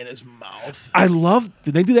tee in his mouth? I love,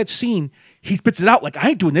 when they do that scene, he spits it out like, I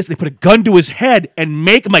ain't doing this. They put a gun to his head and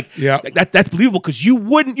make him like, Yeah. that's believable because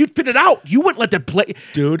you'd spit it out. You wouldn't let that play.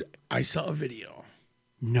 Dude, I saw a video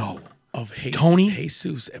No. of Tony?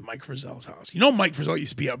 Jesus at Mike Frizzell's house. You know Mike Frizzell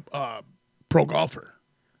used to be a pro golfer.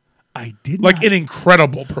 I did Like not. an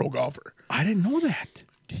incredible pro golfer. I didn't know that.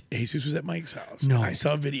 Jesus was at Mike's house. No. And I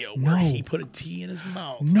saw a video No. where he put a tee in his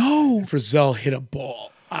mouth. No. And Frizzell hit a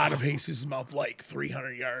ball out of Jesus' mouth like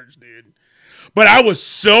 300 yards, dude. But I was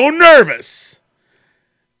so nervous.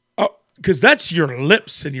 Because that's your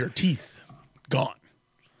lips and your teeth gone.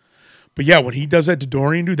 But yeah, when he does that to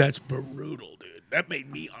Dorian, dude, that's brutal, dude. That made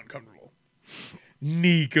me uncomfortable.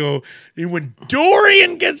 Nico. And when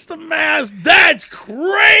Dorian gets the mask, that's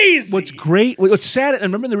crazy. What's great, what's sad, and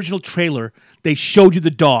remember in the original trailer, they showed you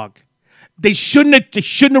the dog. They shouldn't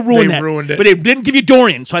have ruined They that. ruined it. But they didn't give you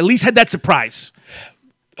Dorian, so I at least had that surprise.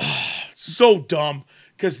 so dumb?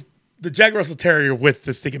 Because the Jack Russell Terrier with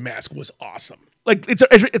the stinking mask was awesome. Like it's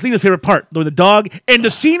Lena's favorite part, though, the dog and the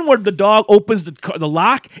scene where the dog opens the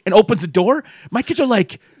lock and opens the door. My kids are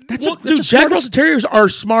like, "That's Well, that's dude, the Jack smartest-" Russell Terriers are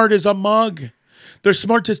smart as a mug. They're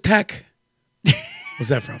smart as tech. What's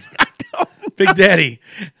that from? Big Daddy.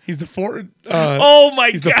 He's the foreign. Oh my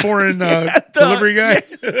He's god! the foreign delivery guy.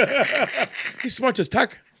 He's smart as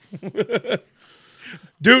tech.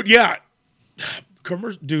 Dude, yeah.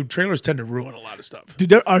 Dude, trailers tend to ruin a lot of stuff. Dude,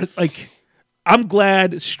 there are I'm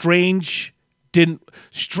glad the trailers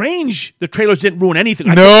didn't ruin anything.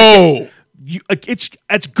 No.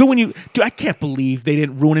 It's good when you. Dude, I can't believe they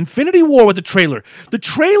didn't ruin Infinity War with the trailer. The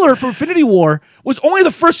trailer for Infinity War was only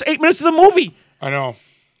the first 8 minutes of the movie. I know.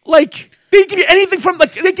 Like, they didn't give you anything from,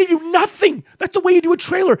 they give you nothing. That's the way you do a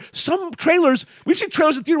trailer. Some trailers, we've seen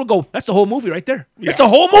trailers in the theater, we'll go, that's the whole movie right there. That's the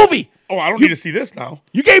whole movie. Oh, I don't need to see this now.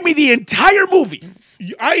 You gave me the entire movie.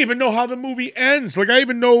 I even know how the movie ends. Like, I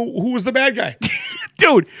even know who was the bad guy.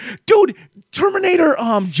 Dude, Terminator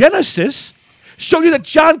Genesis showed you that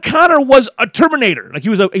John Connor was a Terminator. Like, he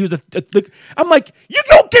was a I'm like, you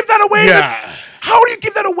don't give that away. Yeah. How do you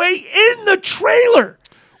give that away in the trailer?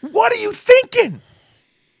 What are you thinking?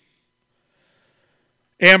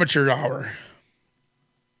 Amateur hour.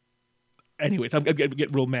 Anyways, I'm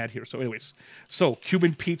getting real mad here. So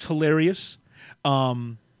Cuban Pete's hilarious.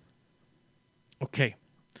 Okay.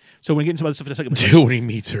 So we're getting some other stuff in a second. Dude, when he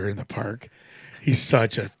meets her in the park, he's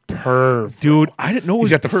such a perv. Dude, I didn't know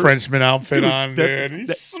He's got the Frenchman outfit on, dude.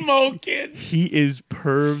 He's smoking. He is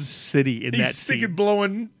Perv City in that He's scene. singing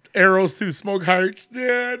blowing arrows through smoke hearts,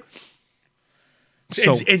 dude.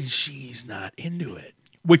 So, and she's not into it.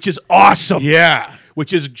 which is awesome. Yeah.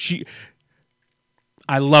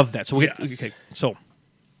 I love that. So Yes. So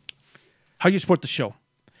how you support the show?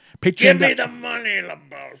 Give me the money,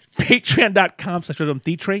 LeBeau.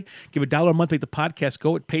 Patreon.com/tray. Give $1 a month, make the podcast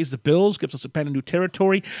go. It pays the bills, gives us a pen of new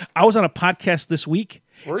territory. I was on a podcast this week,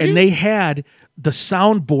 and they had the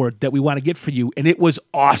soundboard that we want to get for you, and it was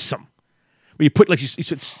awesome. Where you put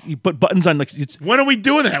you put buttons on When are we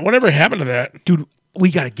doing that? Whatever happened to that? dude. We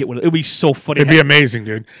got to get one. It would be so funny. It'd be amazing,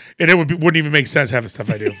 dude. And it wouldn't even make sense half the stuff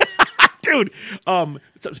I do. Dude. So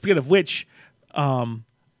speaking of which, I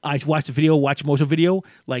watched a video, Mojo video,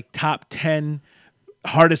 like top 10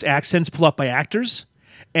 hardest accents pulled up by actors,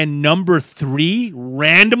 and number 3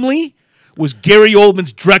 randomly was Gary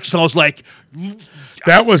Oldman's Drexel. I was like,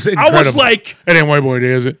 that was incredible. I was like, it ain't White Boy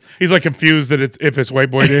Day, is it? He's like confused that if it's White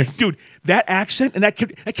Boy Day. dude, that accent and that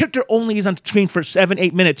character only is on screen for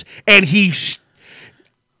 7-8 minutes, and he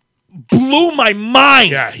blew my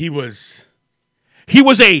mind. Yeah, he was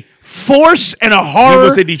a force and a horror. He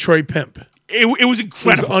was a Detroit pimp. It was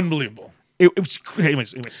incredible. It was unbelievable. It was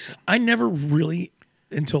anyways. I never really,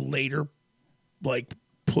 until later,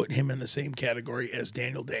 put him in the same category as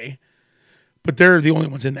Daniel Day. But they're the only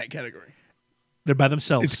ones in that category. They're by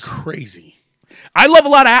themselves. It's crazy. I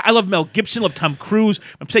love Mel Gibson, love Tom Cruise.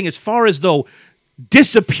 I'm saying as far as though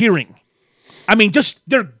disappearing. I mean, just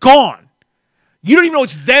they're gone. You don't even know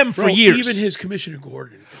it's them for years. Even his Commissioner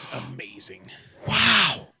Gordon is amazing.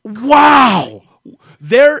 Wow. Wow.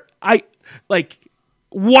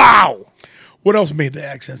 What else made the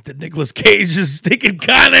accents? Did Nicolas Cage's stinking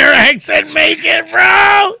Con Air accent make it,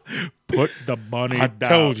 bro? Put the bunny down. I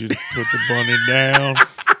told you to put the bunny down.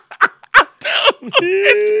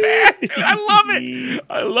 It's bad, dude.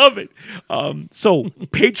 I love it. So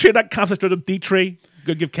patreon.com/DTray.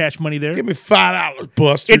 Go give cash money there. Give me $5,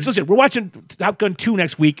 Buster. Listen, we're watching Top Gun 2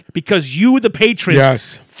 next week because you, the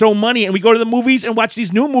patrons, throw money and we go to the movies and watch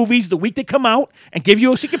these new movies the week they come out and give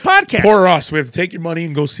you a secret podcast. Poor us. We have to take your money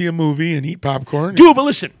and go see a movie and eat popcorn. Dude, but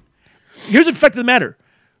listen, here's the fact of the matter.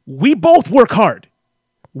 We both work hard.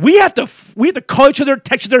 We have to call each other,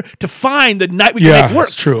 text each other to find the night we can make work.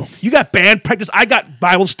 That's true. You got band practice. I got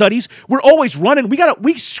Bible studies. We're always running.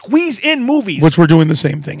 We squeeze in movies. Which we're doing the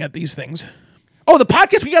same thing at these things. Oh, the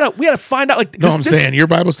podcast, we gotta find out. I'm saying your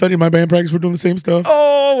Bible study, my band practice, we're doing the same stuff.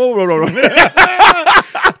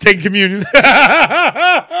 Take communion. Dude,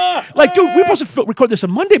 we're supposed to record this on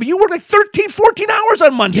Monday, but you work 13, 14 hours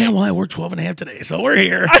on Monday. Yeah, well, I worked 12 and a half today, so we're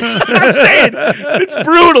here. I'm saying, it's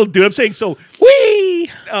brutal, dude. I'm saying, so thank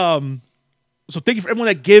you for everyone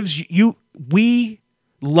that gives you. We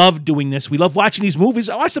love doing this. We love watching these movies.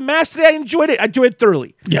 I watched The Mask today. I enjoyed it. I enjoyed it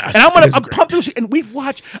thoroughly. Yes, and I'm pumped. And we've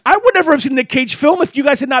watched. I would never have seen the Nick Cage film if you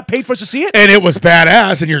guys had not paid for us to see it. And it was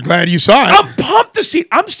badass, and you're glad you saw it. I'm pumped to see it.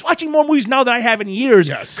 I'm watching more movies now than I have in years.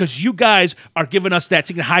 Yes, because you guys are giving us that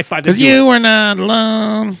second high five. Because you are not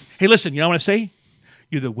alone. Hey, listen. You know what I say?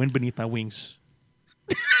 You're the wind beneath my wings.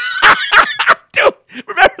 Dude,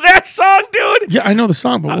 remember that song, dude? Yeah, I know the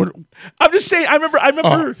song, but what? I'm just saying. I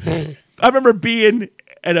remember being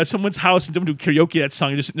at someone's house and doing karaoke that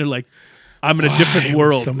song. You're just sitting there like, I'm in a different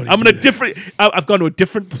world. I've gone to a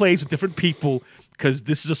different place with different people because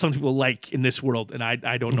this is just something people like in this world, and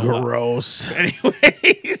I don't know. Gross.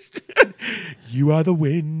 Anyways, you are the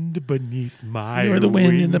wind beneath my. You are the wind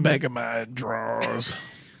wings. in the back of my drawers.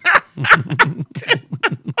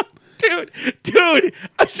 Dude,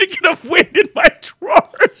 I'm thinking of wind in my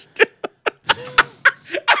drawers. Dude.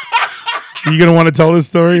 You gonna want to tell this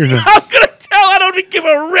story or no? I'm gonna tell. I don't even give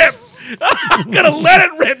a rip. I'm gonna let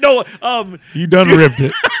it rip. No, You done ripped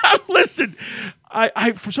it. listen.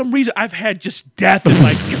 I for some reason I've had just death in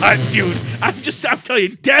my gut, dude. I'm telling you,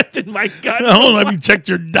 death in my gut. Oh, have you checked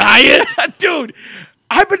your diet? Dude.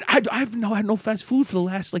 I've had no fast food for the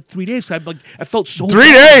last like 3 days. I felt so 3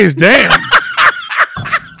 days, damn.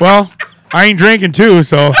 Well, I ain't drinking too,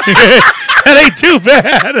 so that ain't too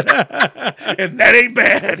bad. and that ain't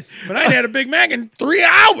bad. But I ain't had a Big Mac in 3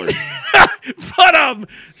 hours. But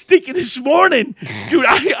stinking this morning, dude,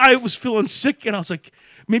 I was feeling sick, and I was like,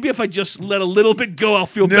 maybe if I just let a little bit go, I'll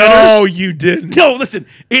feel better. No, you didn't. No, listen,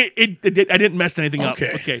 I didn't mess anything up.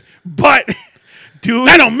 Okay, but dude,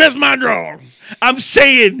 I don't miss my draw. I'm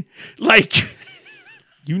saying, like,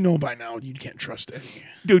 You know by now you can't trust any.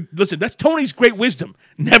 dude, listen, that's Tony's great wisdom.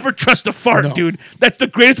 Never trust a fart, No. dude. That's the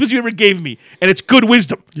greatest wisdom you ever gave me, and it's good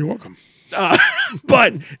wisdom. You're welcome.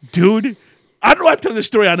 But, dude, I don't know why I'm telling this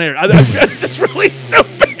story on air. That's just really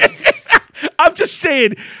stupid. I'm just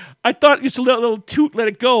saying, I thought just a little toot, let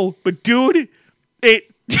it go. But, dude, it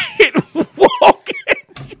woke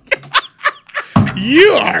it.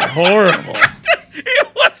 You are horrible. It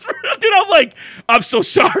was real, dude. I'm like, I'm so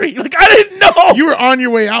sorry. Like, I didn't know. You were on your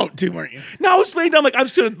way out too, weren't you? No, I was laying down, like, I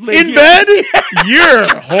was just lay In here. bed? You're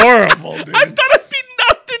horrible, dude. I thought it'd be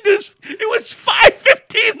nothing. It was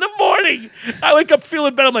 5:15 in the morning. I wake up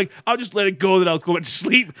feeling better. I'm like, I'll just let it go, then I'll go to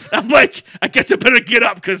sleep. I'm like, I guess I better get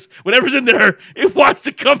up because whatever's in there, it wants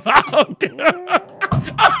to come out.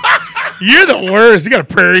 You're the worst. You got a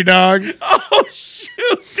prairie dog. Oh,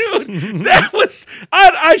 shoot, dude. That was,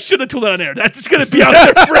 I should have told that on air. That's going to be out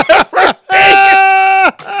there forever.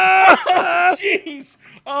 Oh, jeez.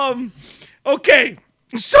 Okay.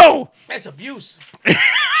 So. That's abuse.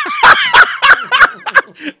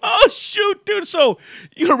 Oh, shoot, dude. So,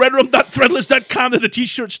 you go to redroom.threadless.com. There's a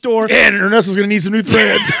t-shirt store. And Ernesto's going to need some new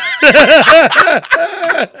threads.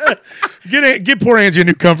 Get poor Angie a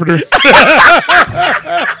new comforter.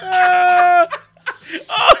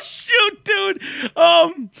 Oh, shoot, dude. Or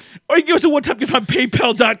you can give us a one-time gift on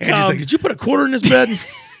PayPal.com. Angie's like, did you put a quarter in this bed?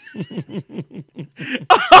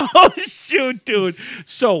 Oh, shoot, dude.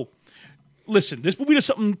 So, listen, this movie is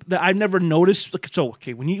something that I've never noticed. So,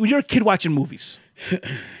 okay, when you're a kid watching movies,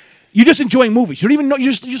 you're just enjoying movies. You don't even know.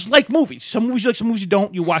 You just like movies. Some movies you like, some movies you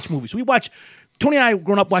don't. You watch movies. So Tony and I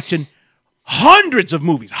growing up watching hundreds of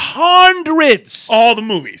movies. Hundreds. All the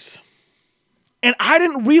movies. And I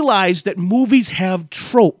didn't realize that movies have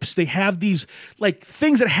tropes. They have these like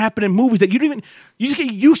things that happen in movies that you just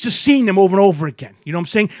get used to seeing them over and over again. You know what I'm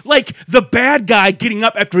saying? Like the bad guy getting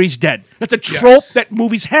up after he's dead. That's a trope that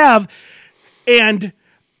movies have. And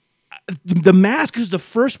The Mask is the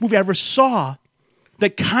first movie I ever saw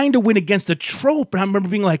that kind of went against the trope. And I remember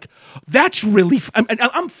being like, that's really,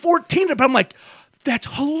 I'm 14, but I'm like, that's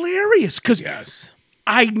hilarious. Because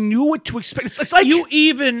I knew what to expect. It's like, You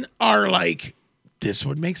even are like, this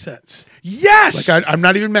would make sense. yes. Like I'm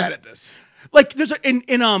not even mad at this. Like there's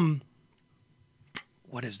in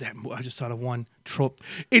what is that? I just thought of one trope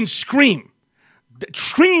in Scream.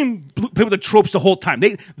 Scream played with the tropes the whole time.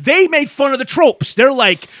 They made fun of the tropes. They're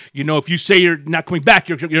like, if you say you're not coming back,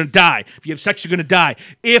 you're gonna die. If you have sex, you're gonna die.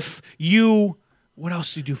 If you, what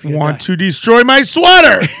else do you do if you Want to destroy my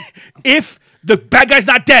sweater? If the bad guy's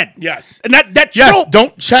not dead, Yes. and that trope. Yes.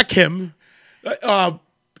 Don't check him.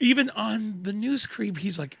 Even on the news creep,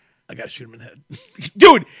 he's like, I gotta shoot him in the head,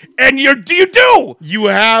 dude. And you do. You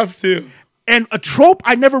have to. And a trope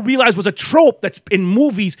I never realized was a trope that's in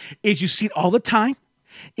movies is you see it all the time,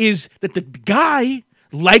 is that the guy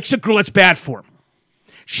likes a girl that's bad for him.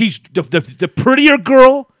 She's the prettier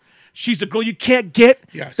girl. She's the girl you can't get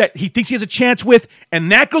that he thinks he has a chance with,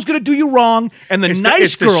 and that girl's going to do you wrong. And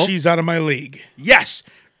the girl, she's out of my league. Yes.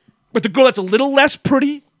 But the girl that's a little less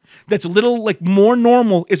pretty, that's a little like more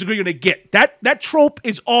normal, is the girl you're going to get. That trope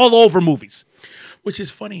is all over movies. Which is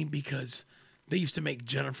funny because they used to make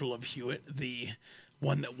Jennifer Love Hewitt the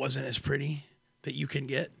one that wasn't as pretty that you can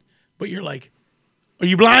get. But you're like, are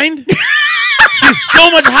you blind? She's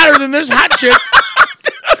so much hotter than this hot chick.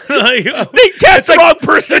 They cast the wrong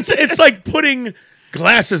person. It's like putting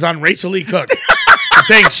glasses on Rachel Lee Cook and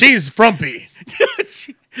saying she's frumpy.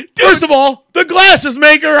 First of all, the glasses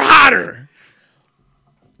make her hotter.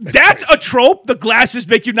 That's a trope. The glasses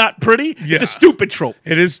make you not pretty. Yeah. It's a stupid trope.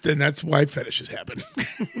 It is, and that's why fetishes happen.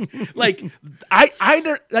 Like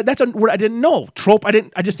that's a word I didn't know. Trope. I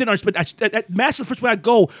just didn't understand. That Mask is the first way I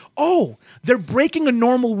go. Oh, they're breaking a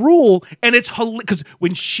normal rule, and it's because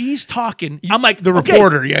when she's talking, I'm like The okay,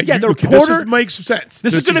 reporter, the the reporter. reporter Makes sense.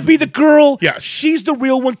 This is going to be the girl. Yes. She's the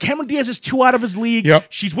real one. Cameron Diaz is too out of his league. Yep.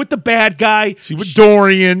 She's with the bad guy. She's with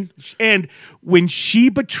Dorian. And when she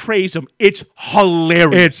betrays him, it's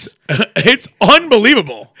hilarious. It's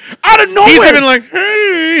unbelievable. Out of nowhere. He's even like,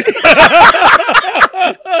 hey. What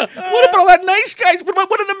about all that nice guys? What about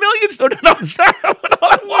one in a million? No, sorry.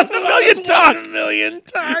 One in a million talk. 1 million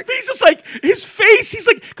talk. He's just like, his face, he's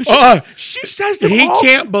like, because she says them He all.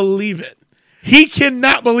 can't believe it. He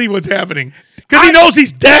cannot believe what's happening. Because he knows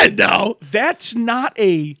he's dead now. That's not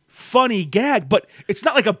a funny gag, but it's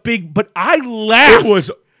not like a big, but I laughed. It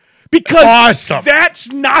was because awesome.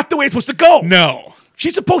 That's not the way it's supposed to go. No.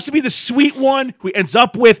 She's supposed to be the sweet one who he ends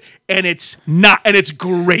up with, and it's not, and it's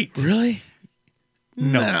great. Really?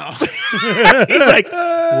 No. He's like,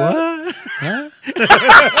 what? Huh?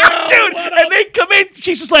 Dude, and they come in,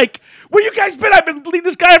 she's just like, where you guys been? I've been leading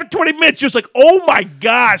this guy for 20 minutes. Just like, oh my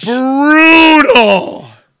gosh. Brutal.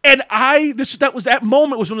 And that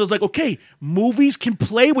moment was when I was like, okay, movies can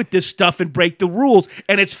play with this stuff and break the rules,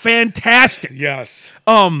 and it's fantastic. Yes.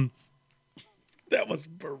 That was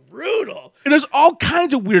brutal. And there's all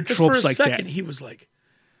kinds of weird tropes like that. For a second, he was like,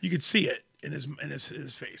 you could see it in his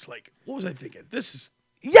face. Like, what was I thinking? This is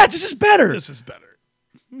better. This is better.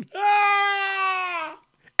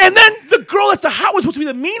 And then the girl that's the hot one's supposed to be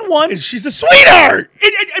the mean one. And she's the sweetheart.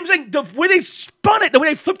 I'm saying the way they spun it, the way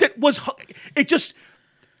they flipped it was, I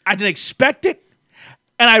didn't expect it.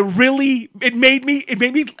 And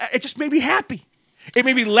it just made me happy. It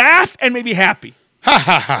made me laugh and made me happy. Ha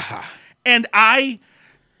ha ha ha. And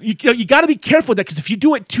you got to be careful with that because if you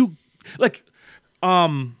do it too, like,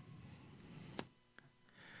 No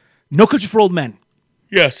Country for Old Men.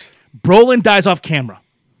 Yes. Brolin dies off camera.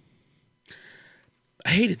 I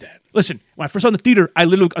hated that. Listen, when I first saw it in the theater, I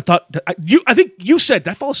thought, I think you said,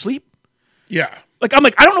 did I fall asleep? Yeah. Like, I'm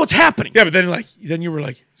like, I don't know what's happening. Yeah, but then you were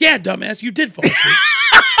like, yeah, dumbass, you did fall asleep.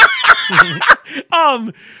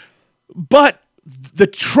 But the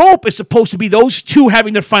trope is supposed to be those two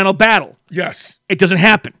having their final battle. Yes. It doesn't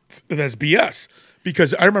happen. That's BS.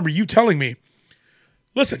 Because I remember you telling me,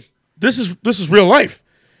 listen, this is real life.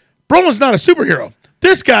 Brolin's not a superhero.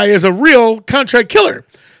 This guy is a real contract killer.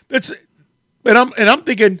 And I'm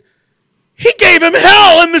thinking, he gave him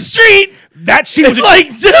hell in the street. That scene was like,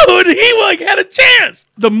 dude, he had a chance.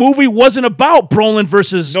 The movie wasn't about Brolin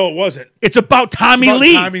versus. No, it wasn't. It's about Tommy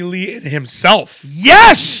Lee. Tommy Lee and himself.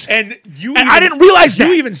 Yes. And I didn't realize that.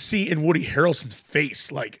 You even see in Woody Harrelson's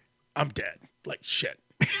face, like, I'm dead. Like, shit.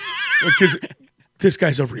 Because this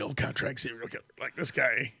guy's a real contract serial killer. Like, this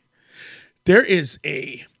guy. There is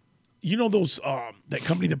those that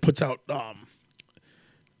company that puts out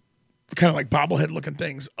kind of like bobblehead looking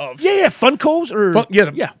things of Funkos or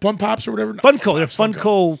Fun Pops or whatever. Funko, they're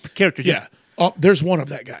Funko characters. Yeah. There's one of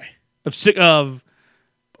that guy of sugar.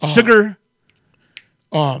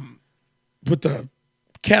 With the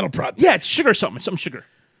cattle prod. Yeah, it's sugar something. It's something sugar.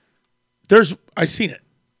 I seen it.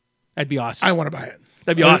 That'd be awesome. I want to buy it.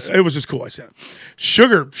 That'd be awesome. It was just cool. I said,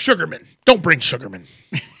 Sugarman. Don't bring Sugarman.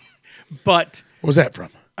 But what was that from?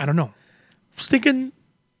 I don't know. I was thinking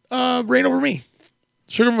Rain Over Me.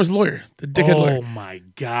 Sugarman was a lawyer, the dickhead lawyer. Oh my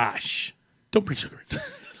gosh! Don't bring Sugarman.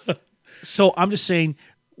 So I'm just saying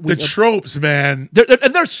the tropes, man.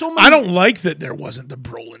 There's so many. I don't like that there wasn't the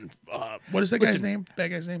Brolin. What is that guy's name?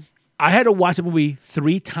 Bad guy's name. I had to watch the movie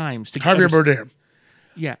 3 times to Javier Bardem.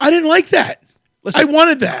 Yeah, I didn't like that. Listen, I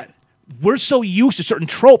wanted that. We're so used to certain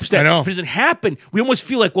tropes that I know. if it doesn't happen, we almost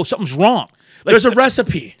feel like, well, something's wrong. Like, there's a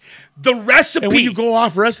recipe. The recipe. And when you go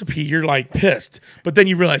off recipe, you're like pissed. But then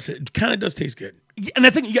you realize it kind of does taste good. And I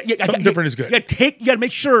think something different is good. You got to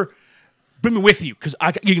make sure, bring me with you because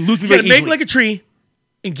you can lose me. You got to make like a tree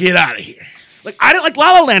and get out of here. Like I didn't like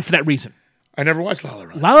La La Land for that reason. I never watched La La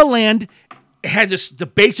Land. La La Land had the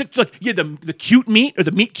basic the cute meat or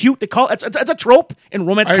the meat cute they call it. That's a trope in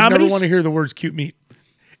romance comedies. I never want to hear the words cute meat.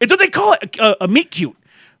 It's what they call it, a meat cute.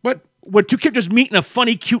 What? Where two characters meet in a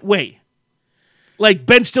funny, cute way. Like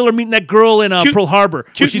Ben Stiller meeting that girl in Pearl Harbor.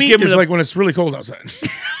 Cute meat is like when it's really cold outside.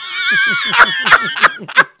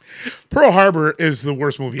 Pearl Harbor is the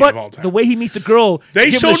worst movie of all time. The way he meets a girl,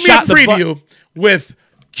 they showed me a preview with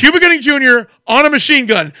Cuba Gooding Jr. on a machine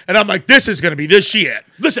gun, and I'm like, this is going to be this shit.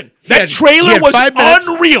 Listen, that trailer was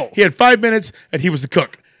unreal. He had 5 minutes, and he was the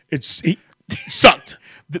cook. He sucked.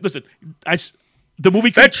 Listen, the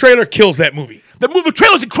movie. That trailer kills that movie. The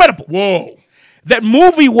trailer's incredible. Whoa. That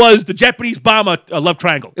movie was the Japanese bomb love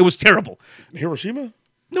triangle. It was terrible. Hiroshima?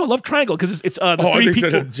 No, love triangle because it's the Oh, three they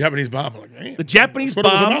people. said a Japanese bomb. I'm like, man, The Japanese that's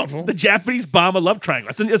what it was bomb. about, fool. The Japanese bomb a love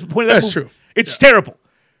triangle. That's the point of that That's movie. true. It's terrible.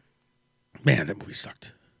 Man, that movie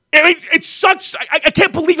sucked. It sucks. I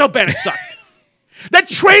can't believe how bad it sucked. That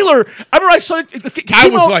trailer. I remember I saw it. I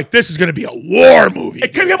was like, this is going to be a war movie.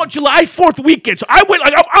 It came out July 4th weekend, so I went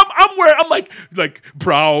like I'm like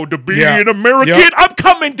proud to be an American. Yeah. I'm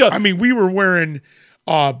coming to. I mean, we were wearing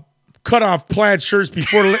cut-off plaid shirts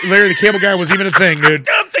before Larry the Cable Guy was even a thing, dude.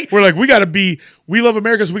 We're like, we love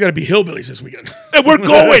America, so we got to be hillbillies this weekend. And we're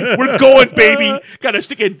going, baby. Got to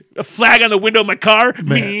stick a flag on the window of my car.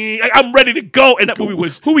 I'm ready to go. And that movie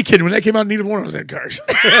was. Who we kidding? When that came out, neither one of us had cars.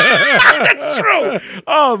 That's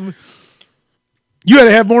true. You had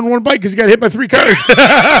to have more than one bike because you got hit by 3 cars.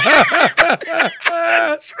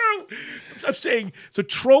 That's true. I'm saying, so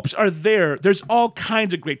tropes are there. There's all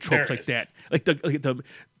kinds of great tropes There like is. that. Like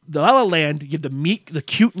the La La Land, you have the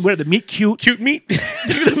cute meat. Cute meat.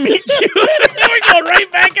 The meat cute. We go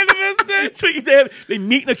right back into this. So they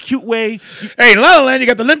meet in a cute way. Hey, in La La Land, you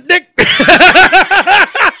got the limp dick.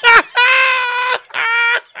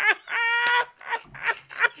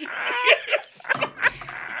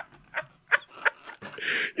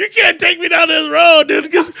 You can't take me down this road, dude.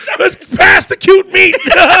 Because let's pass the cute meat.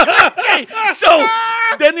 Okay, so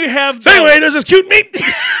then you have. So anyway, there's this cute meat.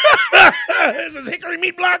 There's this hickory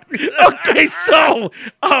meat block. Okay, so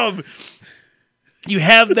you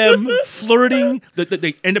have them flirting.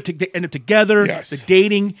 They end up together. Yes. They're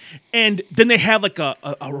dating, and then they have like a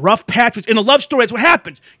rough patch. Which in a love story, that's what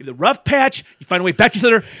happens. You have the rough patch. You find a way back to each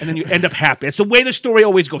other, and then you end up happy. That's the way the story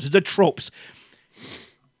always goes. It's the tropes.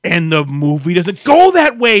 And the movie doesn't go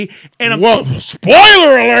that way. And Whoa!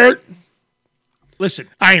 Spoiler alert! Listen,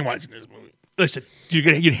 I ain't watching this movie. listen,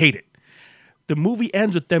 you'd hate it. The movie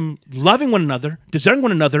ends with them loving one another, deserting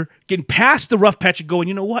one another, getting past the rough patch and going,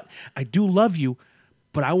 you know what? I do love you,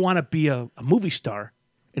 but I want to be a movie star,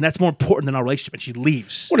 and that's more important than our relationship. And she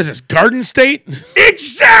leaves. What is this, Garden State?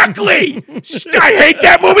 Exactly! I hate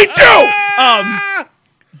that movie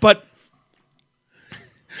too! But,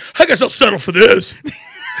 I guess I'll settle for this.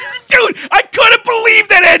 dude, I couldn't believe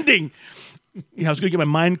that ending! I was going to get my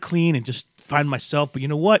mind clean and just find myself, but you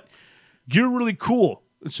know what? You're really cool,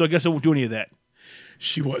 so I guess I won't do any of that.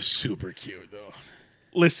 She was super cute, though.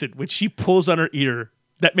 Listen, when she pulls on her ear,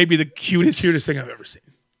 that may be the cutest Thing I've ever seen.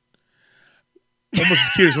 Almost as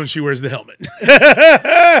cute as when she wears the helmet.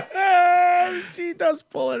 She does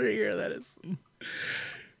pull on her ear. That is.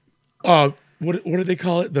 What do they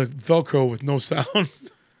call it? The Velcro with no sound.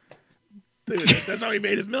 Dude, that's how he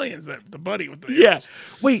made his millions. The buddy with the Yeah.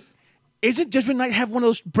 Wait, isn't Judgment Night have one of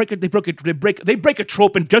those they break a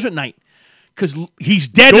trope in Judgment Night because he's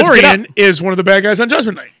dead. Dorian is one of the bad guys on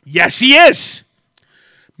Judgment Night. Yes, he is.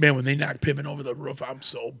 Man, when they knocked Pippin over the roof, I'm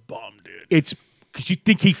so bummed, dude. It's because you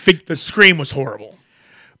think he figured. The scream was horrible.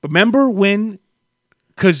 But remember when?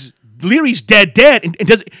 Because Leary's dead, and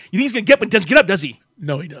does you think he's gonna get up, but doesn't get up, does he?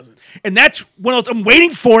 No, he doesn't. And that's one of those. I'm waiting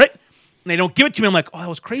for it, and they don't give it to me. I'm like, oh, that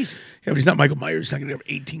was crazy. Yeah, but he's not Michael Myers. He's not going to get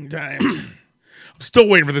up 18 times. I'm still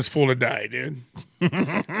waiting for this fool to die, dude.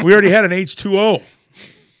 We already had an H2O.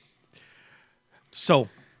 So,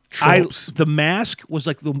 Tropes. The Mask was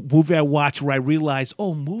like the movie I watched where I realized,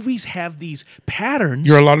 oh, movies have these patterns.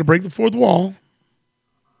 You're allowed to break the fourth wall.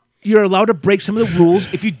 You're allowed to break some of the rules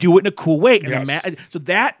if you do it in a cool way. And Yes. so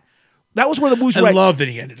that was one of the movies I where love that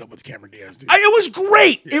he ended up with Cameron Diaz, dude. it was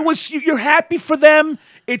great. Yeah. It was you're happy for them.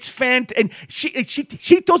 It's fantastic. And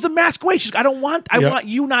she throws the mask away. She's like, I want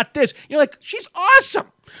you, not this. You're like, she's awesome.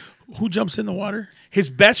 Who jumps in the water? His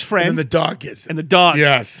best friend. And then the dog gets it. And the dog.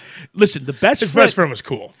 Yes. Listen, his best friend was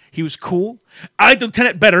cool. He was cool. I like the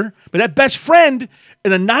lieutenant better, but that best friend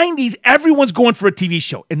in the 90s, everyone's going for a TV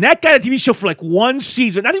show. And that got a TV show for like one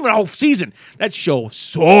season, not even a whole season. That show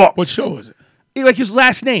sucked. What show was it? Like his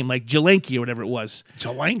last name, like Jalenki or whatever it was.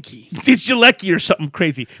 Jalenki. It's Jalecki or something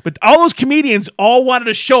crazy. But all those comedians all wanted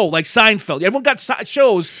a show like Seinfeld. Everyone got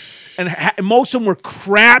shows, and most of them were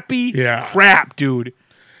crappy crap, dude.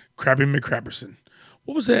 Crappy McCrapperson.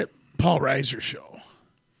 What was that Paul Reiser show?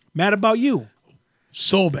 Mad About You.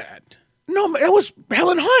 So bad. No, that was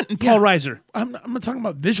Helen Hunt and Paul Reiser. I'm not talking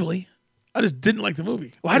about visually. I just didn't like the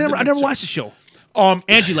movie. Well, I never watched the show.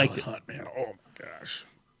 Angie liked it. Hunt, man. Oh my gosh.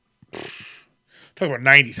 Talk about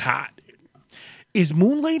 90s hot, dude. Is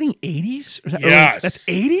Moonlighting 80s? Or is that Yes. That's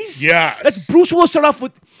 80s? Yes. That's Bruce Willis start off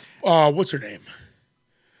with What's her name?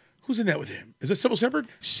 Who's in that with him? Is that Sybil Shepherd?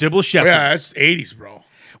 Sybil Shepherd. Yeah, that's 80s, bro.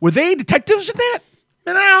 Were they detectives in that?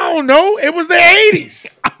 Man, I don't know. It was the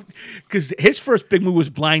 80s. because his first big movie was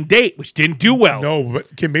Blind Date, which didn't do well. No,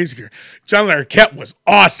 but Kim Basinger. John Larroquette was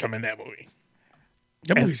awesome in that movie.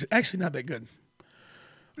 That movie's actually not that good.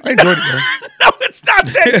 I enjoyed it, though. No, it's not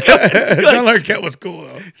that good. John Larroquette was cool,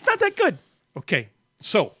 though. It's not that good. Okay,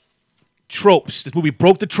 so tropes. This movie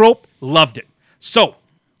broke the trope. Loved it. So,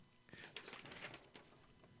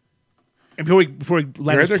 and before we land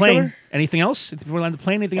right this there, plane, Killer? anything else? Before we land the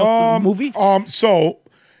plane, anything else in the movie? So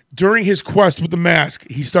during his quest with the mask,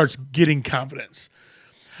 he starts getting confidence.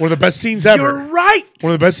 One of the best scenes ever. You're right.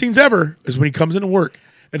 One of the best scenes ever is when he comes into work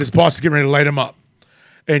and his boss is getting ready to light him up.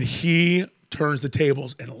 And he turns the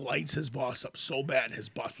tables and lights his boss up so bad. And his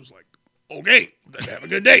boss was like, okay, let's have a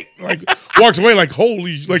good day. Like, walks away like,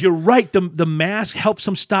 holy. Like, You're right. The mask helps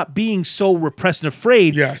him stop being so repressed and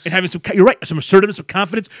afraid. Yes. And having you're right, some assertiveness, some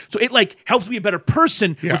confidence. So it like helps me be a better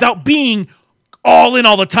person Yeah. without being all in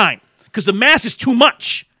all the time. Because the mask is too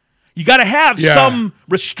much. You got to have some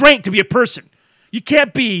restraint to be a person. You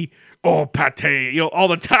can't be, pate, all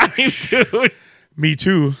the time, dude. me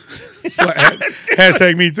too.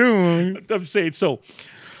 Hashtag me too. I'm saying so.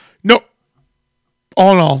 No.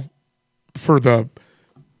 All in all, for the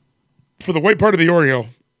white part of the Oreo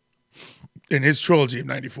in his trilogy of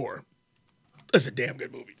 94, that's a damn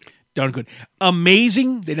good movie. Dude. Darn good.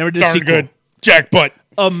 Amazing. They never did a Darn sequel. good. Jack Butt.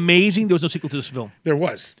 Amazing. There was no sequel to this film. There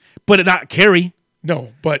was. But not Carrie.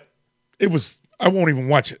 No, but it was. I won't even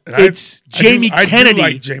watch it. And It's Jamie Kennedy, I do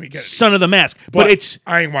like Jamie Kennedy. son of the mask. But it's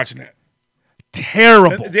I ain't watching that.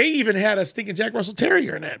 terrible. They even had a stinking Jack Russell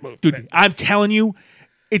Terrier in that movie. Dude, I'm telling you,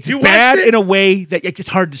 it's You bad watched it? in a way that it's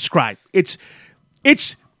hard to describe. It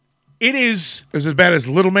is. Is it as bad as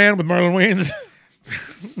Little Man with Marlon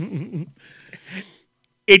Wayans?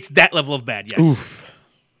 It's that level of bad. Yes. Oof.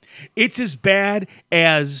 It's as bad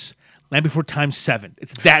as Land Before Time 7.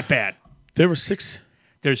 It's that bad. There were 6.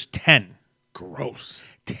 There's 10. Gross.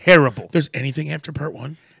 Terrible. There's anything after part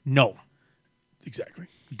 1? No. Exactly.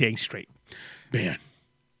 Dang straight. Man.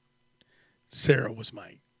 Sarah was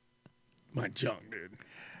my junk, dude.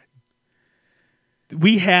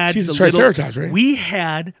 We had She's the a Triceratops, right? We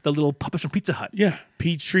had the little puppets from Pizza Hut. Yeah.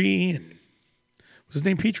 Petrie and was his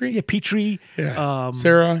name Petrie? Yeah, Petrie, Yeah.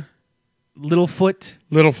 Sarah, Littlefoot.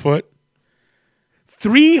 Littlefoot.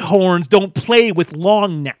 Three horns don't play with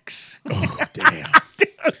long necks. Oh, damn.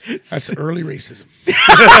 That's early racism.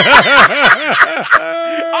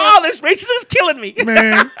 Oh, this racism is killing me.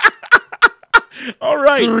 Man. All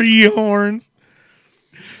right. 3 horns.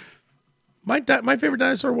 My favorite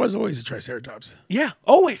dinosaur was always a Triceratops. Yeah,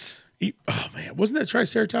 always. Oh, man. Wasn't that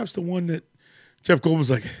Triceratops the one that Jeff Goldblum's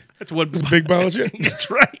like, That's what this big pile of shit? That's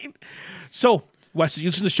right. So, watch you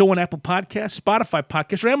listen to the show on Apple Podcasts, Spotify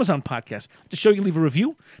Podcasts, or Amazon Podcasts. The show, you can leave a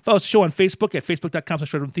review. Follow the show on Facebook at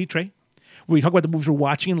facebook.com/RedRoomTheatre, where we talk about the movies we're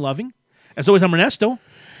watching and loving. As always, I'm Ernesto.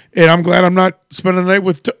 And I'm glad I'm not spending the night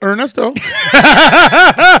with Ernesto.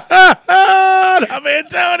 I'm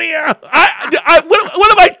Antonio.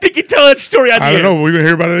 What am I thinking telling that story on I don't know. We're going to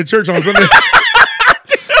hear about it at church on Sunday.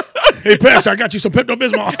 Hey, Pastor, I got you some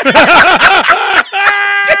Pepto-Bismol.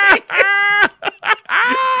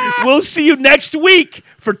 We'll see you next week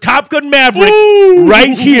for Top Gun Maverick Ooh. right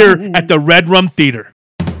here at the Red Rum Theater.